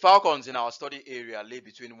 The falcons in our study area lay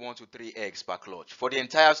between 1 to 3 eggs per clutch. For the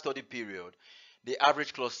entire study period, the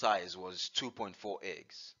average clutch size was 2.4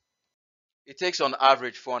 eggs. It takes on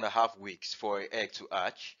average 4.5 weeks for an egg to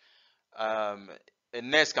hatch. A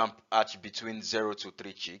nest can hatch between 0 to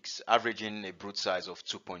 3 chicks, averaging a brood size of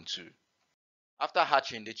 2.2. After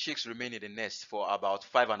hatching, the chicks remain in the nest for about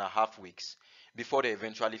 5.5 weeks before they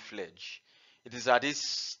eventually fledge. It is at this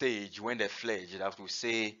stage, when they fledge, that we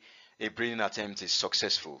say a breeding attempt is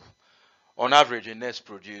successful. On average, a nest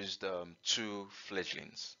produced 2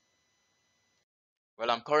 fledglings. Well,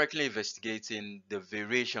 I'm currently investigating the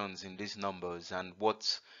variations in these numbers and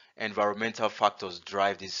what environmental factors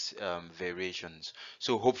drive these variations.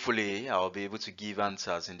 So hopefully I'll be able to give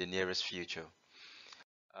answers in the nearest future.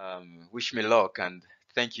 Wish me luck, and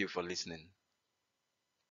thank you for listening.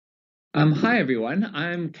 Hi everyone,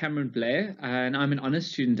 I'm Cameron Blair and I'm an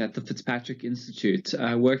honours student at the FitzPatrick Institute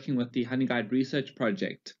working with the Honey Guide Research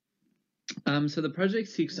Project. So the project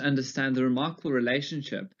seeks to understand the remarkable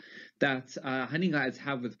relationship that honey guides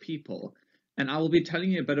have with people, and I will be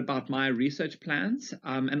telling you a bit about my research plans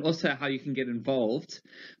and also how you can get involved.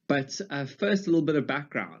 But first, a little bit of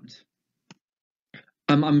background.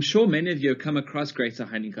 I'm sure many of you have come across greater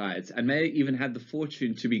honey guides and may have even had the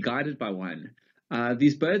fortune to be guided by one.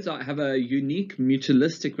 These birds have a unique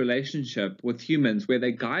mutualistic relationship with humans where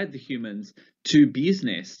they guide the humans to bees'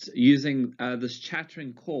 nests using this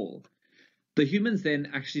chattering call. The humans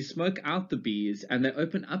then actually smoke out the bees and they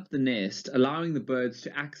open up the nest, allowing the birds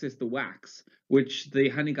to access the wax, which the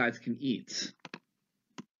honey guides can eat.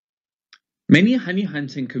 Many honey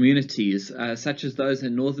hunting communities, such as those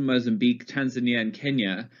in northern Mozambique, Tanzania, and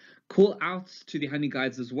Kenya, call out to the honey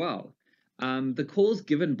guides as well. The calls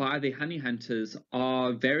given by the honey hunters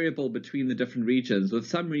are variable between the different regions, with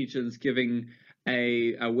some regions giving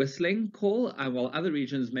a whistling call, while other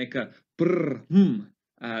regions make a brr,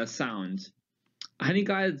 sound. Honey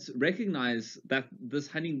guides recognize that this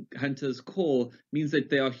honey hunter's call means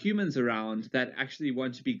that there are humans around that actually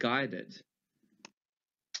want to be guided.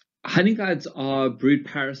 Honey guides are brood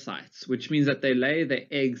parasites, which means that they lay their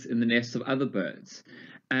eggs in the nests of other birds.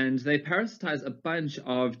 And they parasitize a bunch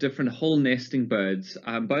of different whole nesting birds,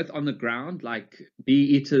 both on the ground, like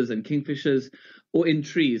bee eaters and kingfishers, or in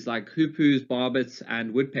trees, like hoopoes, barbets,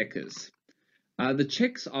 and woodpeckers. The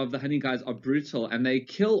chicks of the honey guides are brutal, and they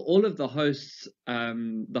kill all of the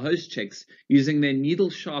host chicks using their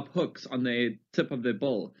needle-sharp hooks on the tip of their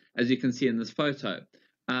bill, as you can see in this photo.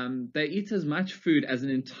 They eat as much food as an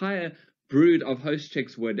entire brood of host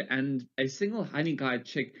chicks would, and a single honey guide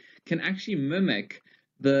chick can actually mimic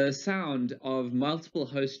the sound of multiple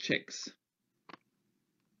host chicks.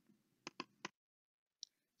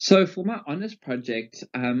 So for my honours project,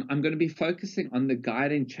 I'm going to be focusing on the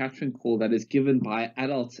guiding chattering call that is given by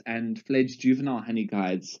adult and fledged juvenile honey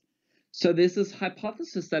guides. So there's this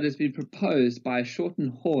hypothesis that has been proposed by Short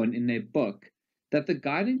and Horn in their book that the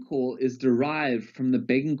guiding call is derived from the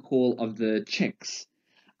begging call of the chicks.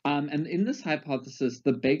 And in this hypothesis,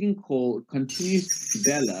 the begging call continues to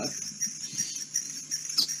develop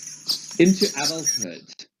into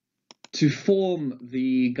adulthood to form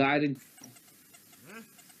the guiding call.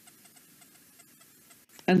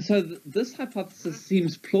 And so this hypothesis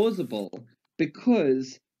seems plausible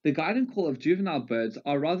because the guiding call of juvenile birds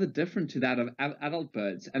are rather different to that of adult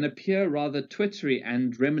birds and appear rather twittery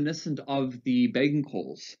and reminiscent of the begging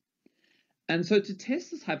calls. And so to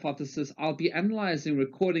test this hypothesis, I'll be analyzing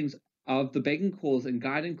recordings of the begging calls and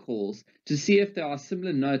guiding calls to see if there are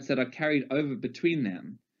similar notes that are carried over between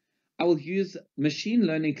them. I will use machine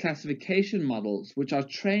learning classification models, which are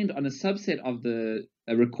trained on a subset of the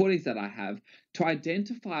recordings that I have, to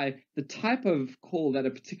identify the type of call that a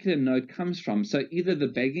particular note comes from. So either the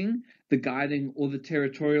begging, the guiding, or the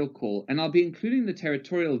territorial call. And I'll be including the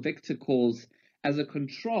territorial vector calls as a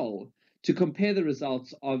control to compare the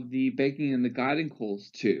results of the begging and the guiding calls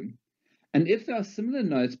to. And if there are similar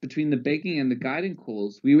notes between the begging and the guiding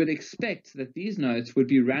calls, we would expect that these notes would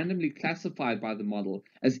be randomly classified by the model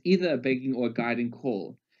as either a begging or a guiding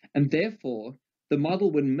call. And therefore, the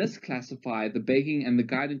model would misclassify the begging and the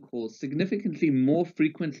guiding calls significantly more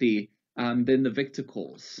frequently than the victor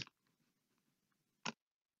calls.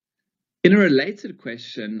 In a related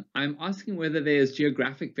question, I'm asking whether there is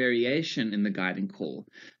geographic variation in the guiding call.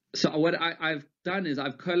 So what I've done is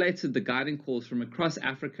I've collated the guiding calls from across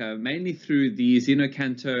Africa, mainly through the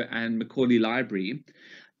Xenocanto and Macaulay Library.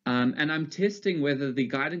 And I'm testing whether the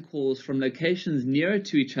guiding calls from locations nearer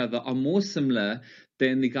to each other are more similar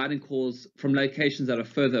than the guiding calls from locations that are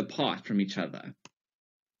further apart from each other.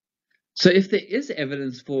 So if there is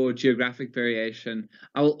evidence for geographic variation,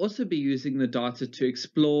 I will also be using the data to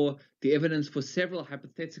explore the evidence for several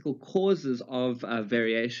hypothetical causes of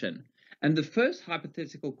variation. And the first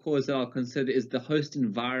hypothetical cause that I'll consider is the host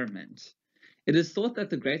environment. It is thought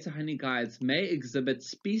that the greater honey guides may exhibit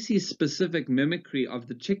species-specific mimicry of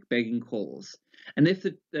the chick begging calls. And if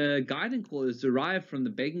the guiding call is derived from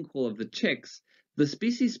the begging call of the chicks, the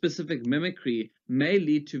species-specific mimicry may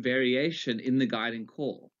lead to variation in the guiding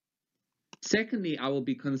call. Secondly, I will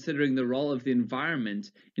be considering the role of the environment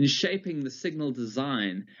in shaping the signal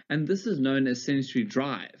design, and this is known as sensory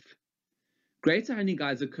drive. Greater honey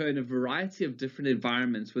guides occur in a variety of different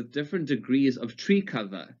environments with different degrees of tree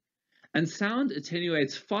cover, and sound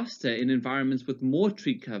attenuates faster in environments with more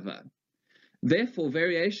tree cover. Therefore,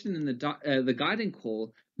 variation in the guiding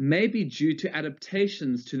call may be due to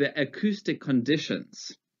adaptations to the acoustic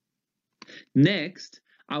conditions. Next,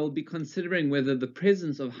 I will be considering whether the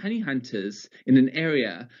presence of honey hunters in an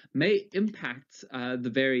area may impact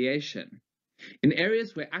the variation. In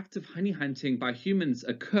areas where active honey hunting by humans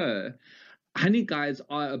occur, honey guides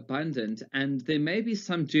are abundant, and there may be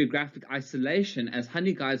some geographic isolation as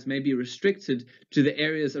honey guides may be restricted to the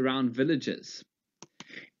areas around villages.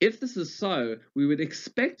 If this is so, we would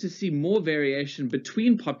expect to see more variation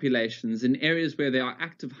between populations in areas where there are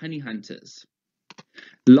active honey hunters.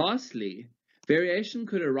 Lastly, variation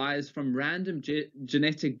could arise from random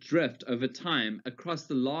genetic drift over time across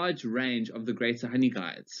the large range of the greater honey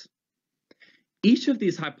guides. Each of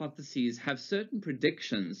these hypotheses have certain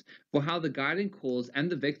predictions for how the guiding calls and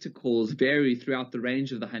the vector calls vary throughout the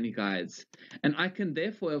range of the honey guides, and I can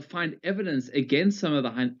therefore find evidence against some of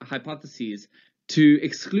the hypotheses to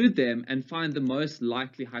exclude them and find the most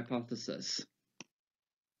likely hypothesis.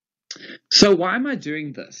 So why am I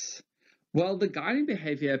doing this? Well, the guiding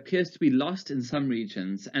behavior appears to be lost in some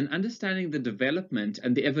regions, and understanding the development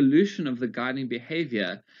and the evolution of the guiding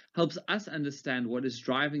behavior helps us understand what is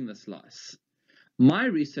driving this loss. My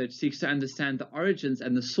research seeks to understand the origins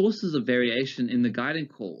and the sources of variation in the guiding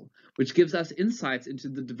call, which gives us insights into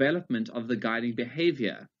the development of the guiding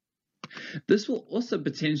behavior. This will also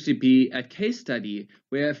potentially be a case study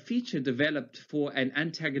where a feature developed for an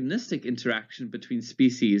antagonistic interaction between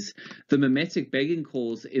species, the mimetic begging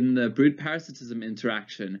calls in the brood parasitism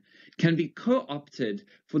interaction, can be co-opted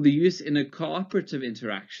for the use in a cooperative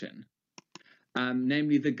interaction,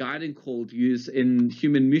 namely the guiding call used in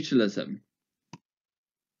human mutualism.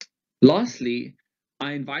 Lastly,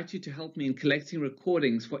 I invite you to help me in collecting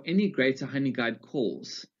recordings for any greater honey guide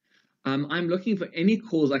calls. I'm looking for any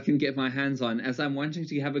calls I can get my hands on, as I'm wanting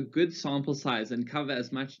to have a good sample size and cover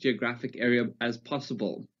as much geographic area as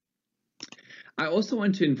possible. I also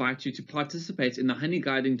want to invite you to participate in the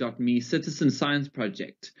honeyguiding.me citizen science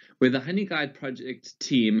project, where the Honey Guide project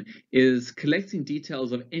team is collecting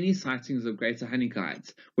details of any sightings of greater honey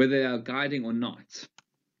guides, whether they are guiding or not.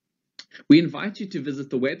 We invite you to visit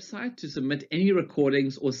the website to submit any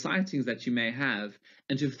recordings or sightings that you may have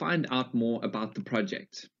and to find out more about the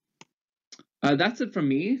project. That's it from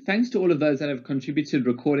me. Thanks to all of those that have contributed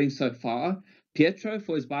recordings so far, Pietro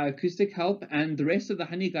for his bioacoustic help, and the rest of the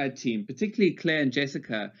Honey Guide team, particularly Claire and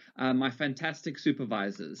Jessica, my fantastic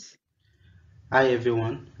supervisors. Hi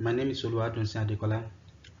everyone, my name is Oluwadun Adekola.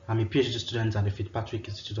 I'm a PhD student at the FitzPatrick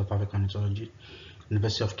Institute of African Ornithology,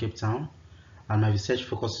 University of Cape Town, and my research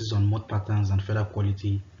focuses on moth patterns and feather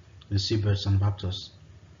quality in seabirds and raptors.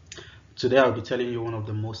 Today I'll be telling you one of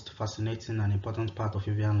the most fascinating and important parts of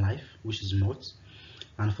avian life, which is moths.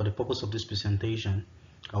 And for the purpose of this presentation,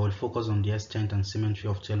 I will focus on the extent and symmetry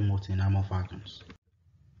of tail moult in armor falcons.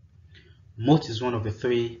 Moult is one of the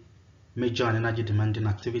three major and energy demanding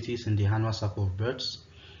activities in the annual cycle of birds.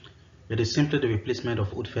 It is simply the replacement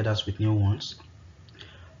of old feathers with new ones.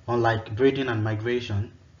 Unlike breeding and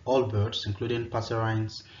migration, all birds, including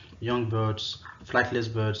passerines, young birds,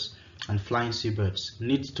 flightless birds, and flying seabirds,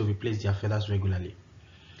 need to replace their feathers regularly.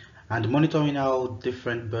 And monitoring how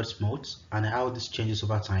different birds molt and how this changes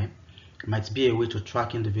over time might be a way to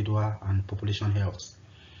track individual and population health.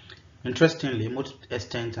 Interestingly, molt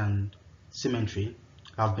extent and symmetry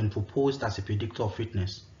have been proposed as a predictor of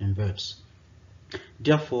fitness in birds.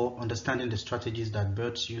 Therefore, understanding the strategies that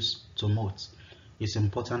birds use to molt is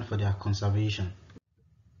important for their conservation.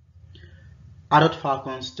 Adult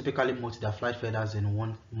falcons typically molt their flight feathers in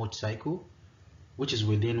one molt cycle, which is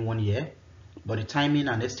within 1 year, but the timing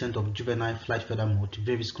and extent of juvenile flight feather molt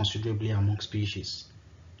varies considerably among species.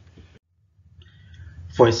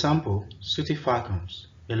 For example, sooty falcons,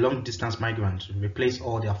 a long-distance migrant, replace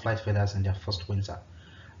all their flight feathers in their first winter.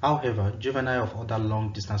 However, juvenile of other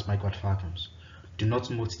long-distance migrant falcons do not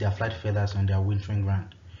molt their flight feathers on their wintering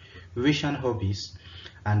ground. Eurasian hobbies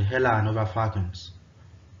and Hela and other falcons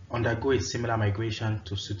undergo a similar migration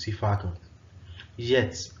to sooty falcons,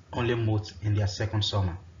 yet only molt in their second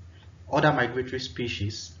summer. Other migratory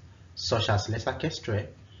species, such as lesser kestrel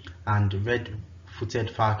and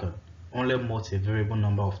red-footed falcon, only molt a variable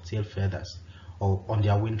number of tail feathers or on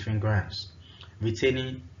their wintering grounds,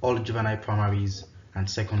 retaining all juvenile primaries and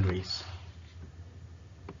secondaries.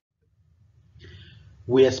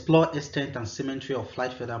 We explore extent and symmetry of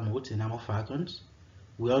flight feather molt in armor falcons.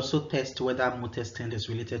 We also test whether molt extent is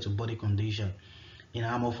related to body condition in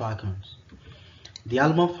armor falcons. The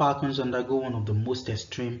armor falcons undergo one of the most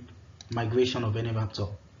extreme migration of any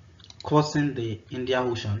raptor, crossing the Indian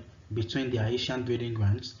Ocean between their Asian breeding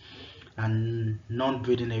grounds and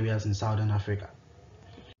non-breeding areas in southern Africa.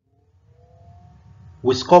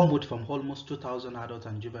 We score molt from almost 2,000 adult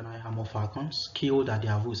and juvenile armor falcons killed at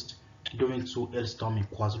their roost during 2 hailstorms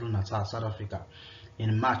in KwaZulu-Natal, South Africa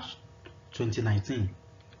in March 2019.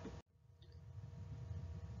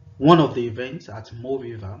 One of the events at Mo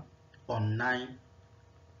River on 9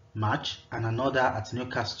 March and another at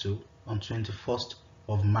Newcastle on 21st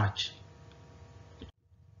of March.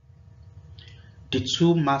 The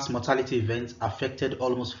two mass mortality events affected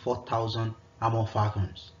almost 4,000 armor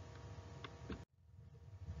falcons.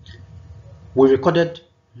 We recorded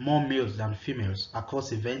more males than females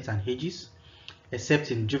across events and ages,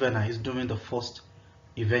 except in juveniles during the first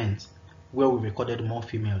event, where we recorded more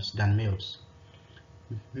females than males.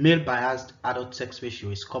 Male biased adult sex ratio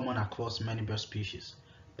is common across many bird species,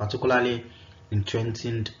 particularly in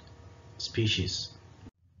threatened species.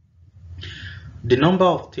 The number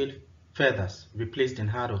of tail feathers replaced in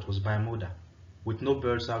adult was bimodal, with no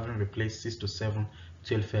birds having replaced 6 to 7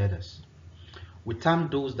 tail feathers. We term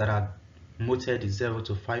those that are molted 0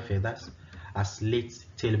 to 5 feathers as late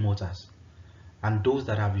tail molters, and those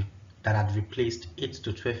that had replaced 8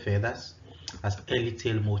 to 12 feathers as early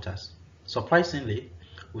tail molters. Surprisingly,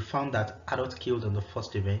 we found that adults killed on the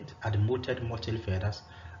first event had molted more tail feathers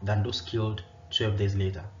than those killed 12 days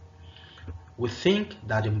later. We think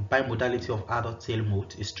that the bimodality of adult tail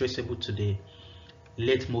molt is traceable to the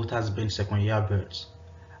late molters being second-year birds,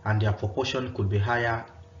 and their proportion could be higher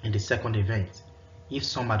in the second event if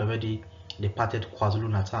some had already departed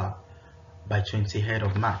KwaZulu-Natal by 23rd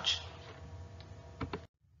of March.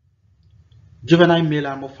 Juvenile male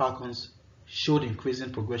armor falcons showed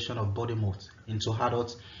increasing progression of body molt into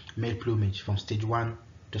adult male plumage from stage 1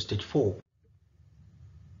 to stage 4.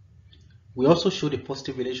 We also showed a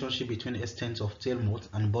positive relationship between extent of tail molt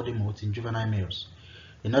and body molt in juvenile males.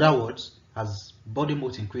 In other words, as body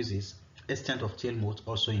molt increases, extent of tail molt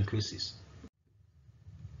also increases.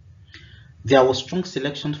 There was strong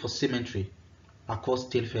selection for symmetry across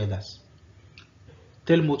tail feathers.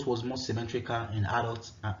 Tail molt was more symmetrical in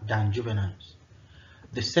adults than juveniles.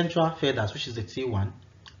 The central feathers, which is the T1,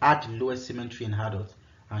 had the lowest symmetry in adults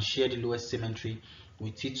and shared the lowest symmetry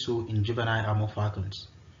with T2 in juvenile armor falcons.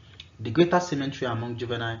 The greater symmetry among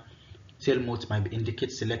juvenile tail molt might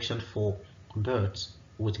indicate selection for birds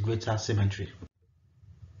with greater symmetry.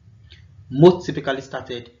 Molt typically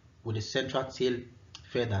started with the central tail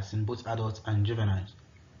feathers in both adults and juveniles.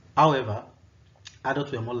 However,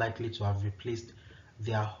 adults were more likely to have replaced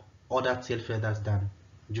their other tail feathers than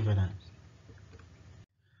juveniles.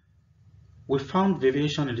 We found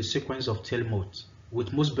variation in the sequence of tail molt,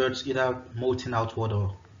 with most birds either molting outward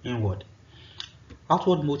or inward.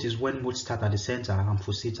 Outward molt is when molt starts at the center and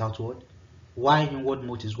proceeds outward, while inward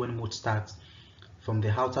molt is when molt starts from the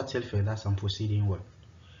outer tail feathers and proceeds inward.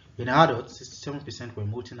 In adults, 67% were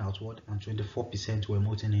molting outward and 24% were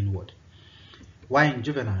molting inward. While in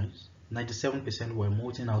juveniles, 97% were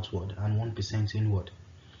molting outward and 1% inward.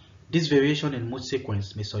 This variation in moult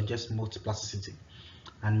sequence may suggest moult plasticity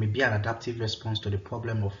and may be an adaptive response to the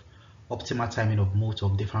problem of optimal timing of molt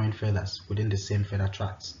of different feathers within the same feather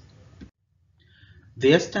tracts.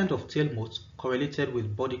 The extent of tail molt correlated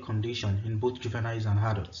with body condition in both juveniles and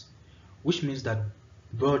adults, which means that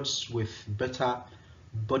birds with better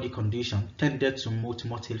body condition tended to molt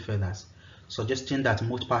more tail feathers, suggesting that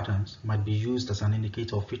molt patterns might be used as an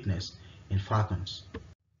indicator of fitness in falcons.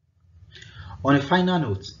 On a final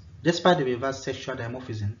note, despite the reverse sexual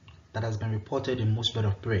dimorphism that has been reported in most birds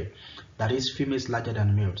of prey, that is, females larger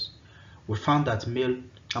than males, we found that male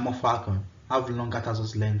armor falcons have longer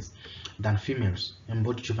tarsus lengths than females in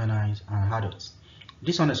both juveniles and adults.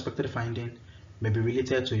 This unexpected finding may be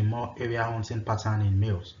related to a more area hunting pattern in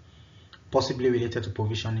males, possibly related to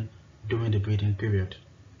provisioning during the breeding period.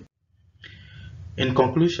 In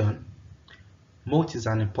conclusion, molt is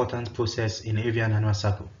an important process in avian annual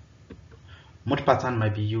cycle. Molt pattern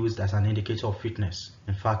might be used as an indicator of fitness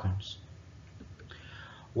in falcons.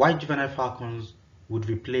 Why juvenile falcons would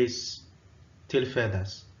replace tail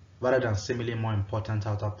feathers rather than seemingly more important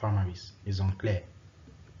outer primaries is unclear.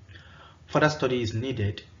 Further study is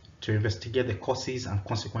needed to investigate the causes and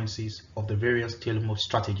consequences of the various tail molt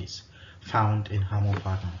strategies found in armor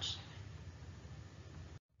falcons.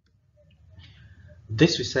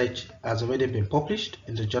 This research has already been published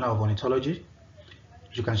in the Journal of Ornithology.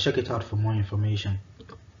 You can check it out for more information.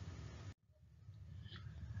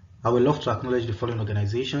 I would love to acknowledge the following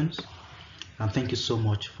organizations, and thank you so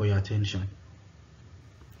much for your attention.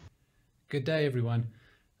 Good day, everyone.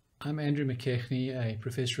 I'm Andrew McKechnie, a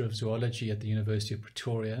professor of zoology at the University of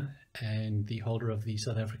Pretoria and the holder of the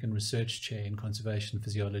South African Research Chair in Conservation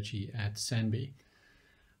Physiology at SANBI.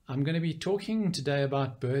 I'm going to be talking today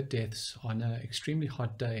about bird deaths on an extremely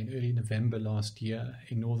hot day in early November last year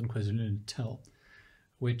in northern KwaZulu-Natal,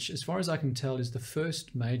 which, as far as I can tell, is the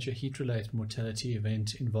first major heat-related mortality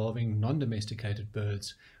event involving non-domesticated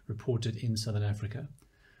birds reported in Southern Africa.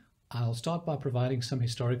 I'll start by providing some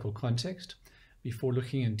historical context before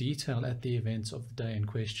looking in detail at the events of the day in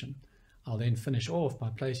question. I'll then finish off by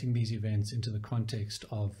placing these events into the context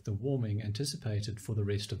of the warming anticipated for the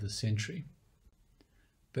rest of the century.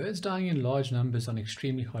 Birds dying in large numbers on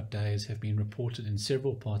extremely hot days have been reported in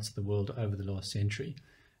several parts of the world over the last century,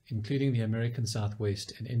 including the American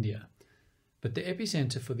Southwest and India. But the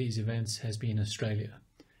epicenter for these events has been Australia,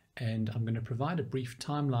 and I'm going to provide a brief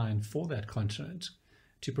timeline for that continent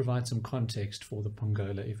to provide some context for the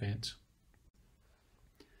Pongola event.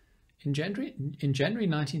 In January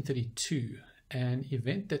 1932, an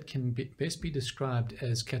event that can best be described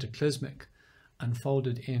as cataclysmic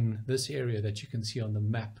unfolded in this area that you can see on the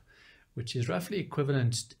map, which is roughly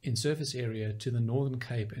equivalent in surface area to the Northern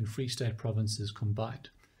Cape and Free State provinces combined.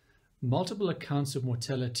 Multiple accounts of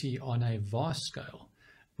mortality on a vast scale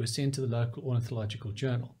were sent to the local ornithological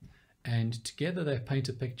journal, and together they paint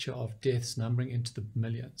a picture of deaths numbering into the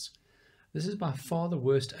millions. This is by far the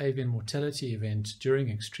worst avian mortality event during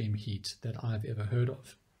extreme heat that I've ever heard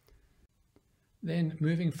of. Then,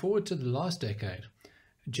 moving forward to the last decade,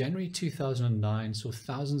 January 2009 saw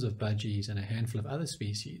thousands of budgies and a handful of other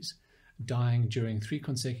species dying during 3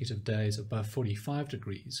 consecutive days above 45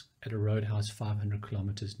 degrees at a roadhouse 500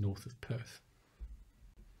 kilometers north of Perth.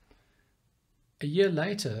 A year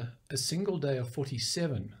later, a single day of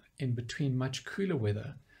 47 in between much cooler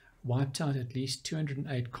weather wiped out at least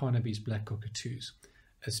 208 Carnaby's black cockatoos,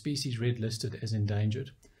 a species red listed as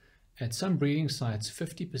endangered. At some breeding sites,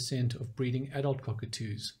 50% of breeding adult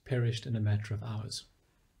cockatoos perished in a matter of hours.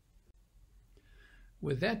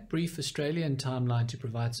 With that brief Australian timeline to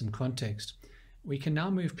provide some context, we can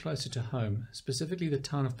now move closer to home, specifically the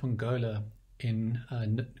town of Pongola in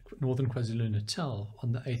northern KwaZulu-Natal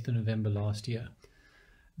on the 8th of November last year.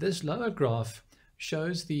 This lower graph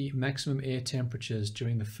shows the maximum air temperatures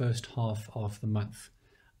during the first half of the month.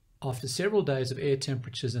 After several days of air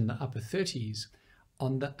temperatures in the upper 30s,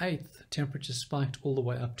 on the 8th, temperatures spiked all the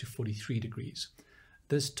way up to 43 degrees.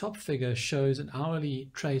 This top figure shows an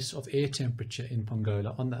hourly trace of air temperature in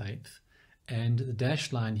Pongola on the 8th, and the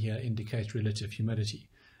dashed line here indicates relative humidity.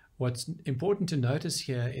 What's important to notice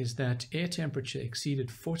here is that air temperature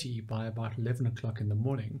exceeded 40 by about 11 o'clock in the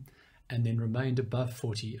morning, and then remained above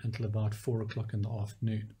 40 until about 4 o'clock in the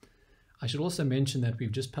afternoon. I should also mention that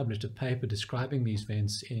we've just published a paper describing these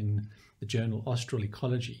events in the journal Austral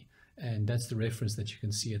Ecology, and that's the reference that you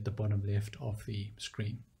can see at the bottom left of the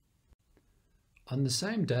screen. On the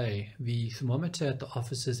same day, the thermometer at the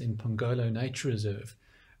offices in Pongola Nature Reserve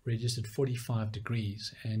registered 45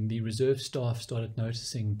 degrees, and the reserve staff started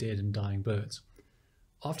noticing dead and dying birds.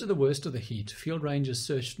 After the worst of the heat, field rangers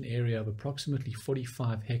searched an area of approximately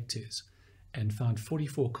 45 hectares and found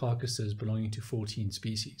 44 carcasses belonging to 14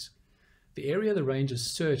 species. The area the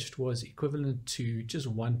rangers searched was equivalent to just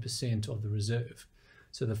 1% of the reserve,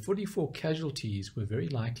 so the 44 casualties were very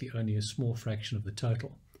likely only a small fraction of the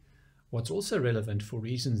total. What's also relevant, for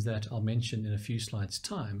reasons that I'll mention in a few slides'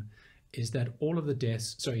 time, is that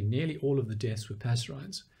nearly all of the deaths were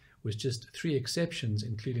passerines, with just 3 exceptions,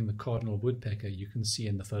 including the cardinal woodpecker you can see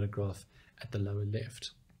in the photograph at the lower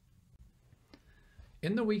left.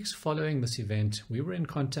 In the weeks following this event, we were in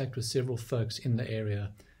contact with several folks in the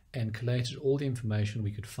area and collated all the information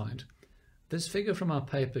we could find. This figure from our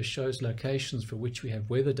paper shows locations for which we have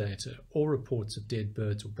weather data or reports of dead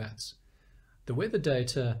birds or bats. The weather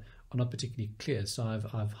data are not particularly clear, so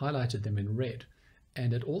I've highlighted them in red.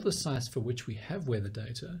 And at all the sites for which we have weather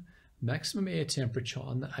data, maximum air temperature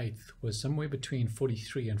on the 8th was somewhere between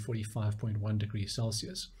 43 and 45.1 degrees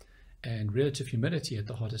Celsius, and relative humidity at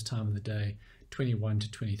the hottest time of the day, 21 to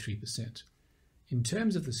 23%. In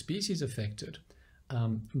terms of the species affected,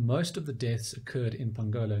 most of the deaths occurred in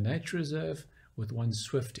Pongolo Nature Reserve, with one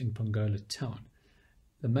swift in Pongola Town.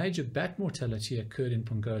 The major bat mortality occurred in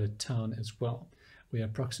Pongola Town as well, where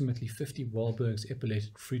approximately 50 Wahlberg's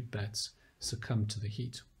epauleted fruit bats succumbed to the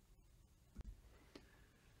heat.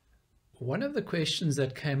 One of the questions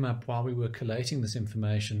that came up while we were collating this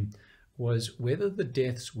information was whether the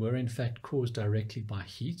deaths were in fact caused directly by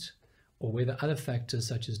heat, or whether other factors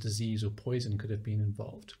such as disease or poison could have been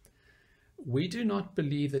involved. We do not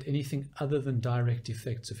believe that anything other than direct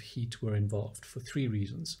effects of heat were involved, for 3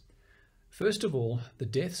 reasons. First of all, the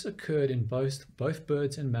deaths occurred in both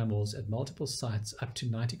birds and mammals at multiple sites up to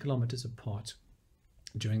 90 kilometers apart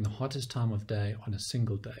during the hottest time of day on a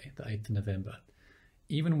single day, the 8th of November.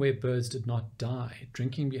 Even where birds did not die,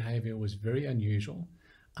 drinking behavior was very unusual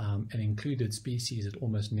and included species that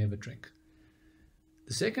almost never drink.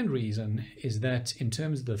 The second reason is that in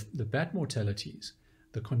terms of the bat mortalities,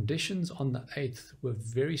 the conditions on the 8th were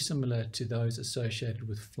very similar to those associated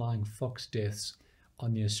with flying fox deaths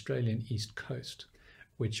on the Australian east coast,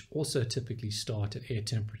 which also typically start at air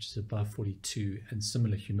temperatures above 42 and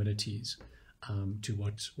similar humidities to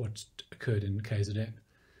what occurred in KZN.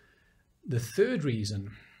 The third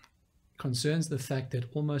reason concerns the fact that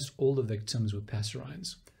almost all the victims were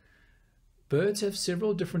passerines. Birds have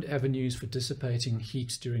several different avenues for dissipating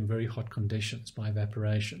heat during very hot conditions by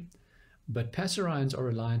evaporation, but passerines are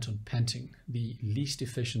reliant on panting, the least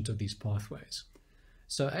efficient of these pathways.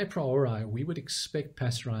 So a priori, we would expect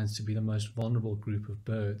passerines to be the most vulnerable group of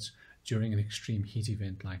birds during an extreme heat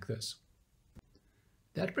event like this.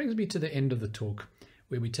 That brings me to the end of the talk,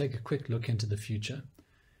 where we take a quick look into the future.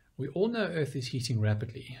 We all know Earth is heating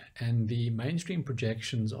rapidly, and the mainstream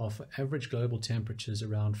projections are for average global temperatures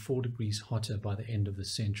around 4 degrees hotter by the end of the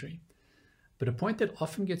century. But a point that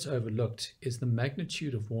often gets overlooked is the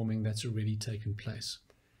magnitude of warming that's already taken place.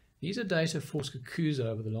 These are data for Skukuza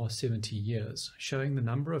over the last 70 years, showing the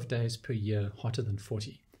number of days per year hotter than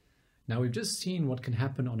 40. Now, we've just seen what can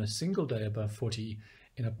happen on a single day above 40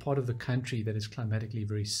 in a part of the country that is climatically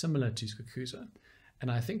very similar to Skukuza,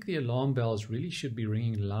 and I think the alarm bells really should be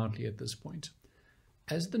ringing loudly at this point.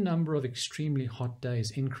 As the number of extremely hot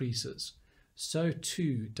days increases, so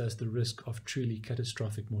too does the risk of truly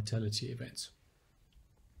catastrophic mortality events.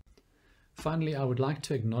 Finally, I would like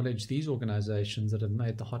to acknowledge these organizations that have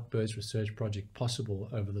made the Hot Birds Research Project possible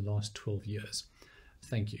over the last 12 years.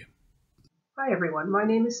 Thank you. Hi everyone, my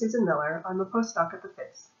name is Susan Miller. I'm a postdoc at the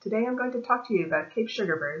Fitz. Today I'm going to talk to you about Cape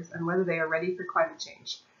sugarbirds and whether they are ready for climate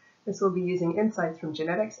change. This will be using insights from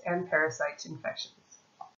genetics and parasite infections.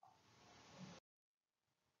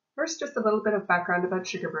 First, just a little bit of background about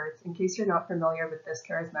sugarbirds in case you're not familiar with this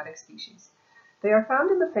charismatic species. They are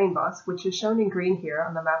found in the fynbos, which is shown in green here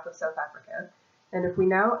on the map of South Africa. And if we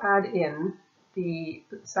now add in the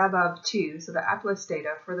VABF, so the atlas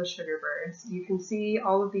data for the sugarbirds, you can see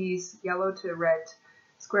all of these yellow to red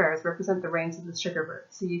squares represent the range of the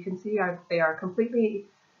sugarbirds. So you can see they are completely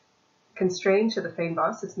constrained to the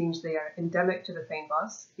fynbos. This means they are endemic to the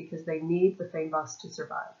fynbos because they need the fynbos to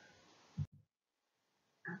survive.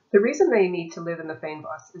 The reason they need to live in the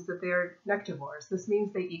fynbos is that they are nectivores. This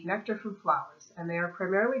means they eat nectar from flowers, and they are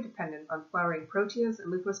primarily dependent on flowering proteas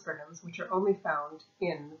and leukospermums, which are only found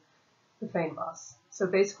in the fynbos. So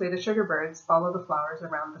basically, the sugarbirds follow the flowers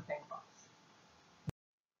around the fynbos.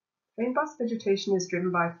 Fynbos vegetation is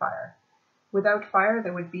driven by fire. Without fire,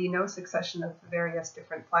 there would be no succession of various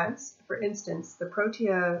different plants. For instance, the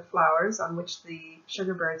protea flowers on which the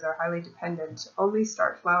sugarbirds are highly dependent only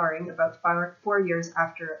start flowering about 4 years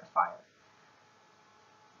after a fire.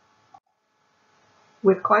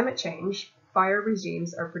 With climate change, fire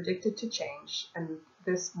regimes are predicted to change, and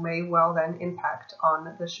this may well then impact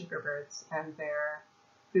on the sugarbirds and their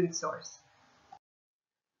food source.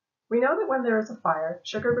 We know that when there is a fire,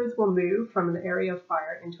 sugarbirds will move from an area of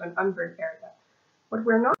fire into an unburnt area. What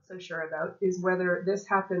we're not so sure about is whether this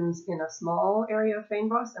happens in a small area of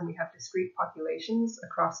fynbos and we have discrete populations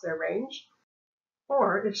across their range,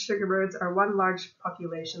 or if sugarbirds are one large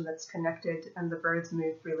population that's connected and the birds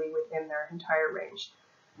move freely within their entire range.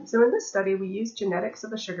 So in this study, we used genetics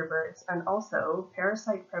of the sugarbirds and also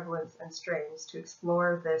parasite prevalence and strains to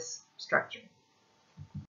explore this structure.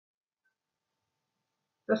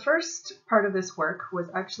 The first part of this work was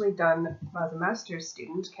actually done by the master's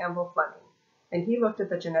student, Campbell Fleming, and he looked at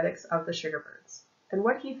the genetics of the sugarbirds. And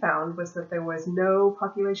what he found was that there was no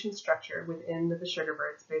population structure within the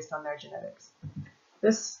sugarbirds based on their genetics.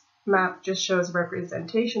 This map just shows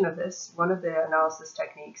representation of this, one of the analysis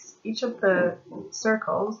techniques. Each of the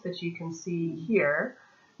circles that you can see here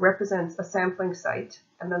represents a sampling site,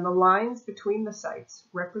 and then the lines between the sites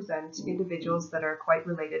represent individuals that are quite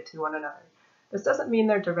related to one another. This doesn't mean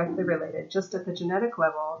they're directly related, just at the genetic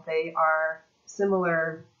level, they are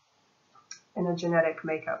similar in a genetic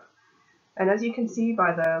makeup. And as you can see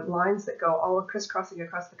by the lines that go all crisscrossing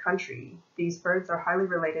across the country, these birds are highly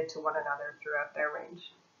related to one another throughout their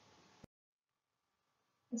range.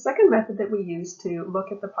 The second method that we used to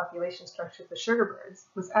look at the population structure of the sugarbirds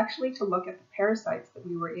was actually to look at the parasites that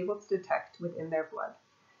we were able to detect within their blood.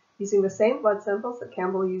 Using the same blood samples that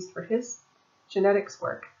Campbell used for his genetics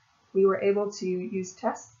work, we were able to use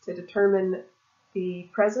tests to determine the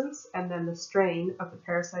presence and then the strain of the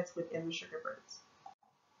parasites within the sugarbirds.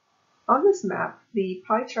 On this map, the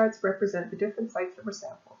pie charts represent the different sites that were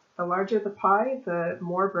sampled. The larger the pie, the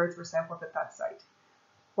more birds were sampled at that site.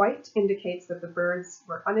 White indicates that the birds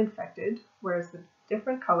were uninfected, whereas the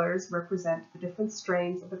different colors represent the different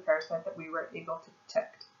strains of the parasite that we were able to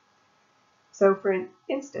detect. So for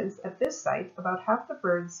instance, at this site, about half the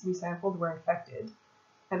birds we sampled were infected,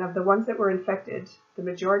 and of the ones that were infected, the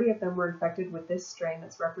majority of them were infected with this strain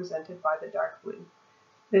that's represented by the dark blue.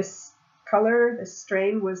 This color, this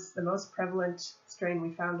strain, was the most prevalent strain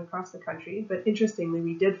we found across the country, but interestingly,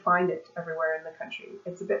 we did find it everywhere in the country.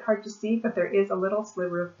 It's a bit hard to see, but there is a little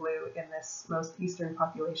sliver of blue in this most eastern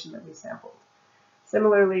population that we sampled.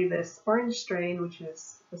 Similarly, this orange strain, which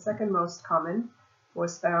is the second most common,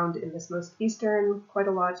 was found in this most eastern, quite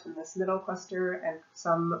a lot in this middle cluster, and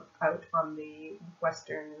some out on the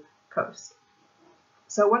western coast.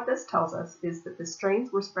 So what this tells us is that the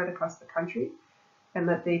strains were spread across the country, and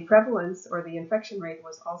that the prevalence or the infection rate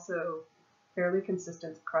was also fairly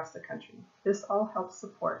consistent across the country. This all helps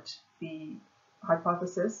support the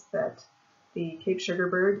hypothesis that the Cape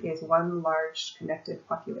sugarbird is one large connected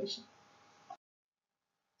population.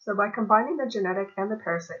 So by combining the genetic and the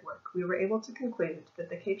parasite work, we were able to conclude that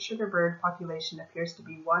the Cape sugarbird population appears to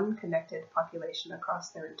be one connected population across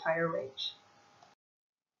their entire range.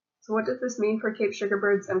 So what does this mean for Cape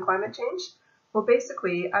sugarbirds and climate change? Well,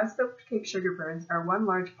 basically, as the Cape sugarbirds are one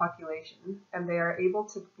large population and they are able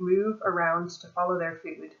to move around to follow their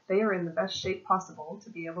food, they are in the best shape possible to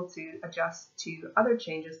be able to adjust to other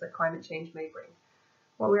changes that climate change may bring.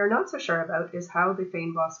 What we are not so sure about is how the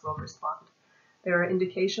fynbos will respond. There are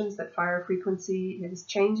indications that fire frequency is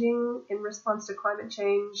changing in response to climate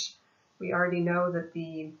change. We already know that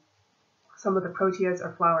some of the proteas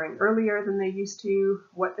are flowering earlier than they used to.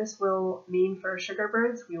 What this will mean for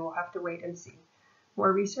sugarbirds, we will have to wait and see.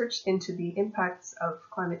 More research into the impacts of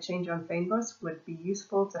climate change on fynbos would be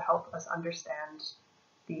useful to help us understand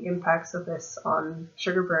the impacts of this on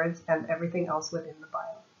sugarbirds and everything else within the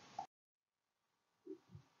biome.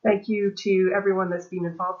 Thank you to everyone that's been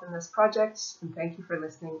involved in this project, and thank you for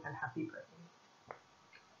listening, and happy birthday.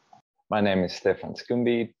 My name is Stefan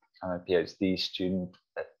Skumbi. I'm a PhD student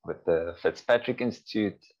with the FitzPatrick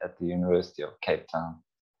Institute at the University of Cape Town.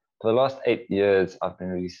 For the last 8 years, I've been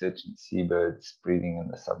researching seabirds breeding in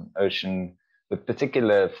the Southern Ocean, with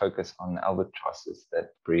particular focus on albatrosses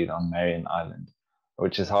that breed on Marion Island,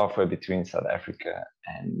 which is halfway between South Africa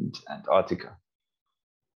and Antarctica.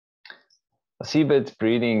 Seabirds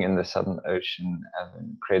breeding in the Southern Ocean have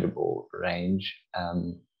an incredible range,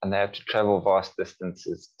 and they have to travel vast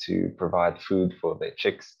distances to provide food for their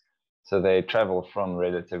chicks. So they travel from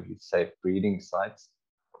relatively safe breeding sites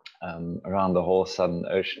around the whole Southern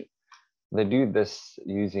Ocean. They do this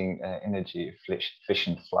using energy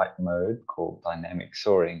efficient flight mode called dynamic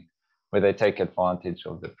soaring, where they take advantage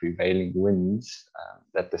of the prevailing winds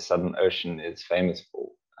that the Southern Ocean is famous for,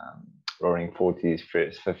 roaring 40s,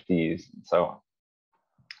 fierce 50s, and so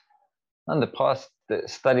on. In the past, the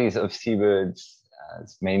studies of seabirds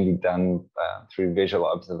is mainly done through visual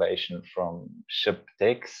observation from ship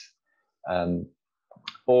decks,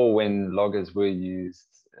 or when loggers were used,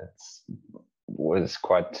 it was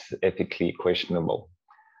quite ethically questionable.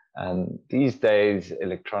 These days,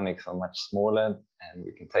 electronics are much smaller, and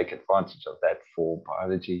we can take advantage of that for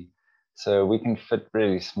biology. So we can fit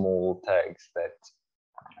really small tags that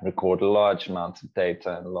record large amounts of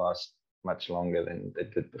data and last much longer than they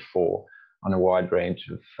did before on a wide range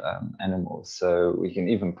of animals. So we can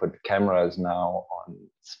even put cameras now on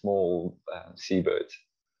small seabirds.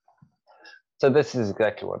 So this is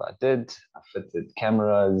exactly what I did. I fitted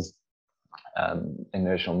cameras,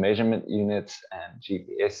 inertial measurement units, and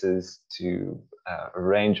GPSs to a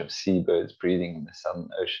range of seabirds breeding in the Southern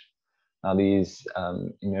Ocean. Now these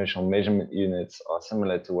inertial measurement units are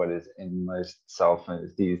similar to what is in most cell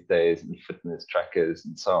phones these days and fitness trackers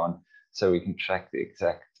and so on, so we can track the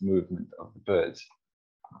exact movement of the birds.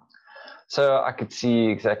 So I could see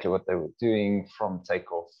exactly what they were doing from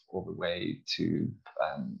takeoff all the way to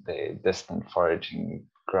their distant foraging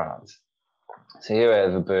grounds. So here I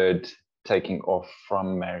have a bird taking off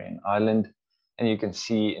from Marion Island, and you can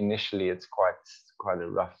see initially it's quite a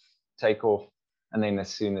rough takeoff, and then as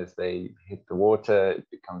soon as they hit the water, it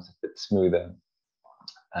becomes a bit smoother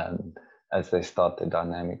as they start the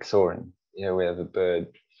dynamic soaring. Here we have a bird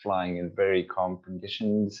flying in very calm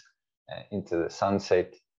conditions into the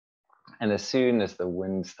sunset, and as soon as the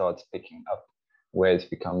wind starts picking up, waves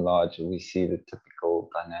become larger, we see the typical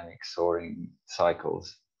dynamic soaring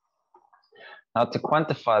cycles. Now, to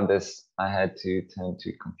quantify this, I had to turn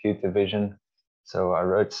to computer vision. So I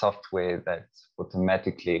wrote software that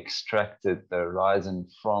automatically extracted the horizon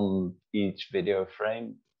from each video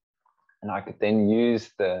frame, and I could then use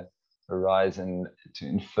the horizon to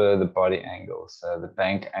infer the body angle, so the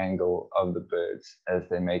bank angle of the birds as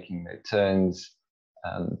they're making their turns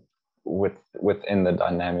within the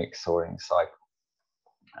dynamic soaring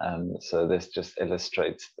cycle. So this just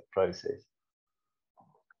illustrates the process.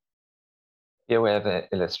 Here we have an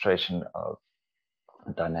illustration of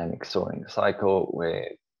a dynamic soaring cycle where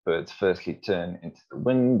birds firstly turn into the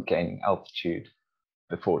wind, gaining altitude,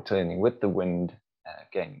 before turning with the wind,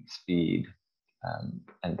 gaining speed,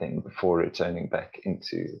 and then before returning back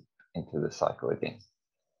into the cycle again.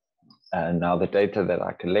 And now the data that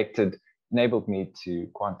I collected enabled me to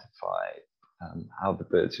quantify how the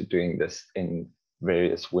birds are doing this in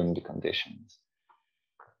various wind conditions.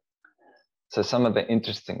 So some of the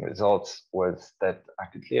interesting results was that I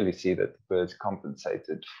could clearly see that the birds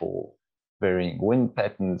compensated for varying wind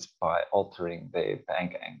patterns by altering their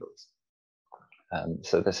bank angles.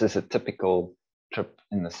 So this is a typical trip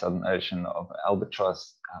in the Southern Ocean of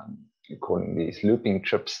albatross, calling these looping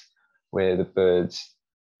trips, where the birds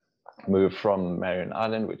move from Marion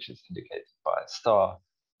Island, which is indicated by a star,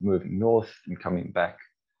 moving north and coming back,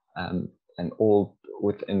 and all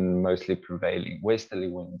within mostly prevailing westerly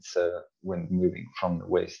winds, so wind moving from the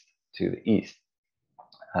west to the east.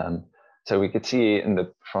 So we could see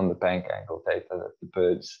from the bank angle data that the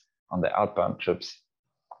birds on the outbound trips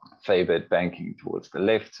favored banking towards the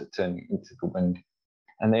left, so turning into the wind,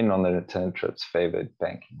 and then on the return trips favored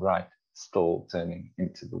banking right, still turning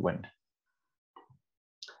into the wind.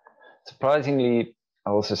 Surprisingly, I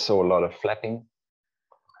also saw a lot of flapping.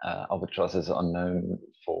 Albatrosses are known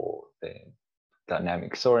for their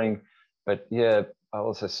dynamic soaring, but yeah, I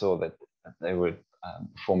also saw that they were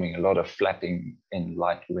performing a lot of flapping in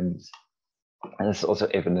light winds. And it's also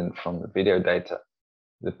evident from the video data.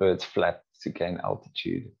 The birds flap to gain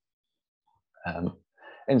altitude.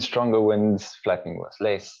 In stronger winds, flapping was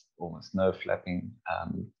less, almost no flapping.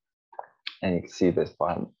 And you can see this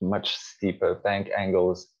by much steeper bank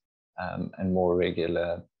angles and more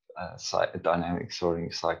regular dynamic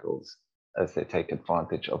soaring cycles as they take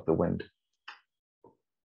advantage of the wind.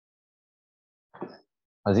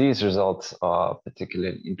 Now, these results are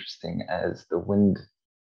particularly interesting as the wind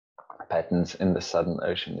patterns in the Southern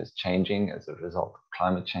Ocean is changing as a result of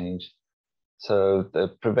climate change. So the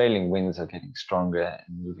prevailing winds are getting stronger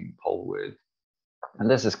and moving poleward. And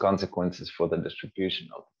this has consequences for the distribution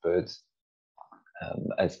of the birds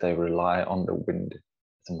as they rely on the wind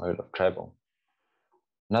as a mode of travel.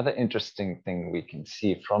 Another interesting thing we can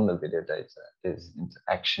see from the video data is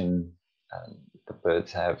interaction the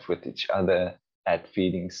birds have with each other at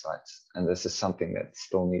feeding sites. And this is something that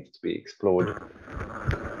still needs to be explored.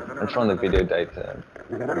 And from the video data,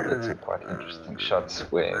 we get some quite interesting shots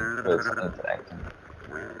where birds are interacting.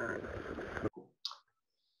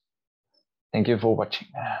 Thank you for watching.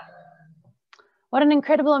 What an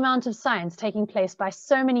incredible amount of science taking place by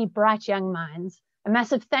so many bright young minds. A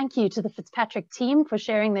massive thank you to the FitzPatrick team for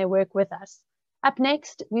sharing their work with us. Up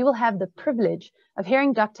next, we will have the privilege of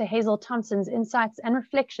hearing Dr. Hazel Thompson's insights and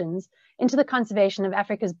reflections into the conservation of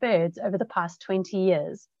Africa's birds over the past 20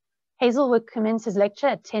 years. Hazel will commence his lecture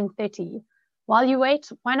at 10:30. While you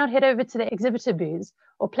wait, why not head over to the exhibitor booths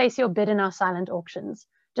or place your bid in our silent auctions?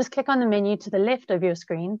 Just click on the menu to the left of your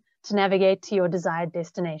screen to navigate to your desired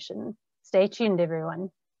destination. Stay tuned, everyone.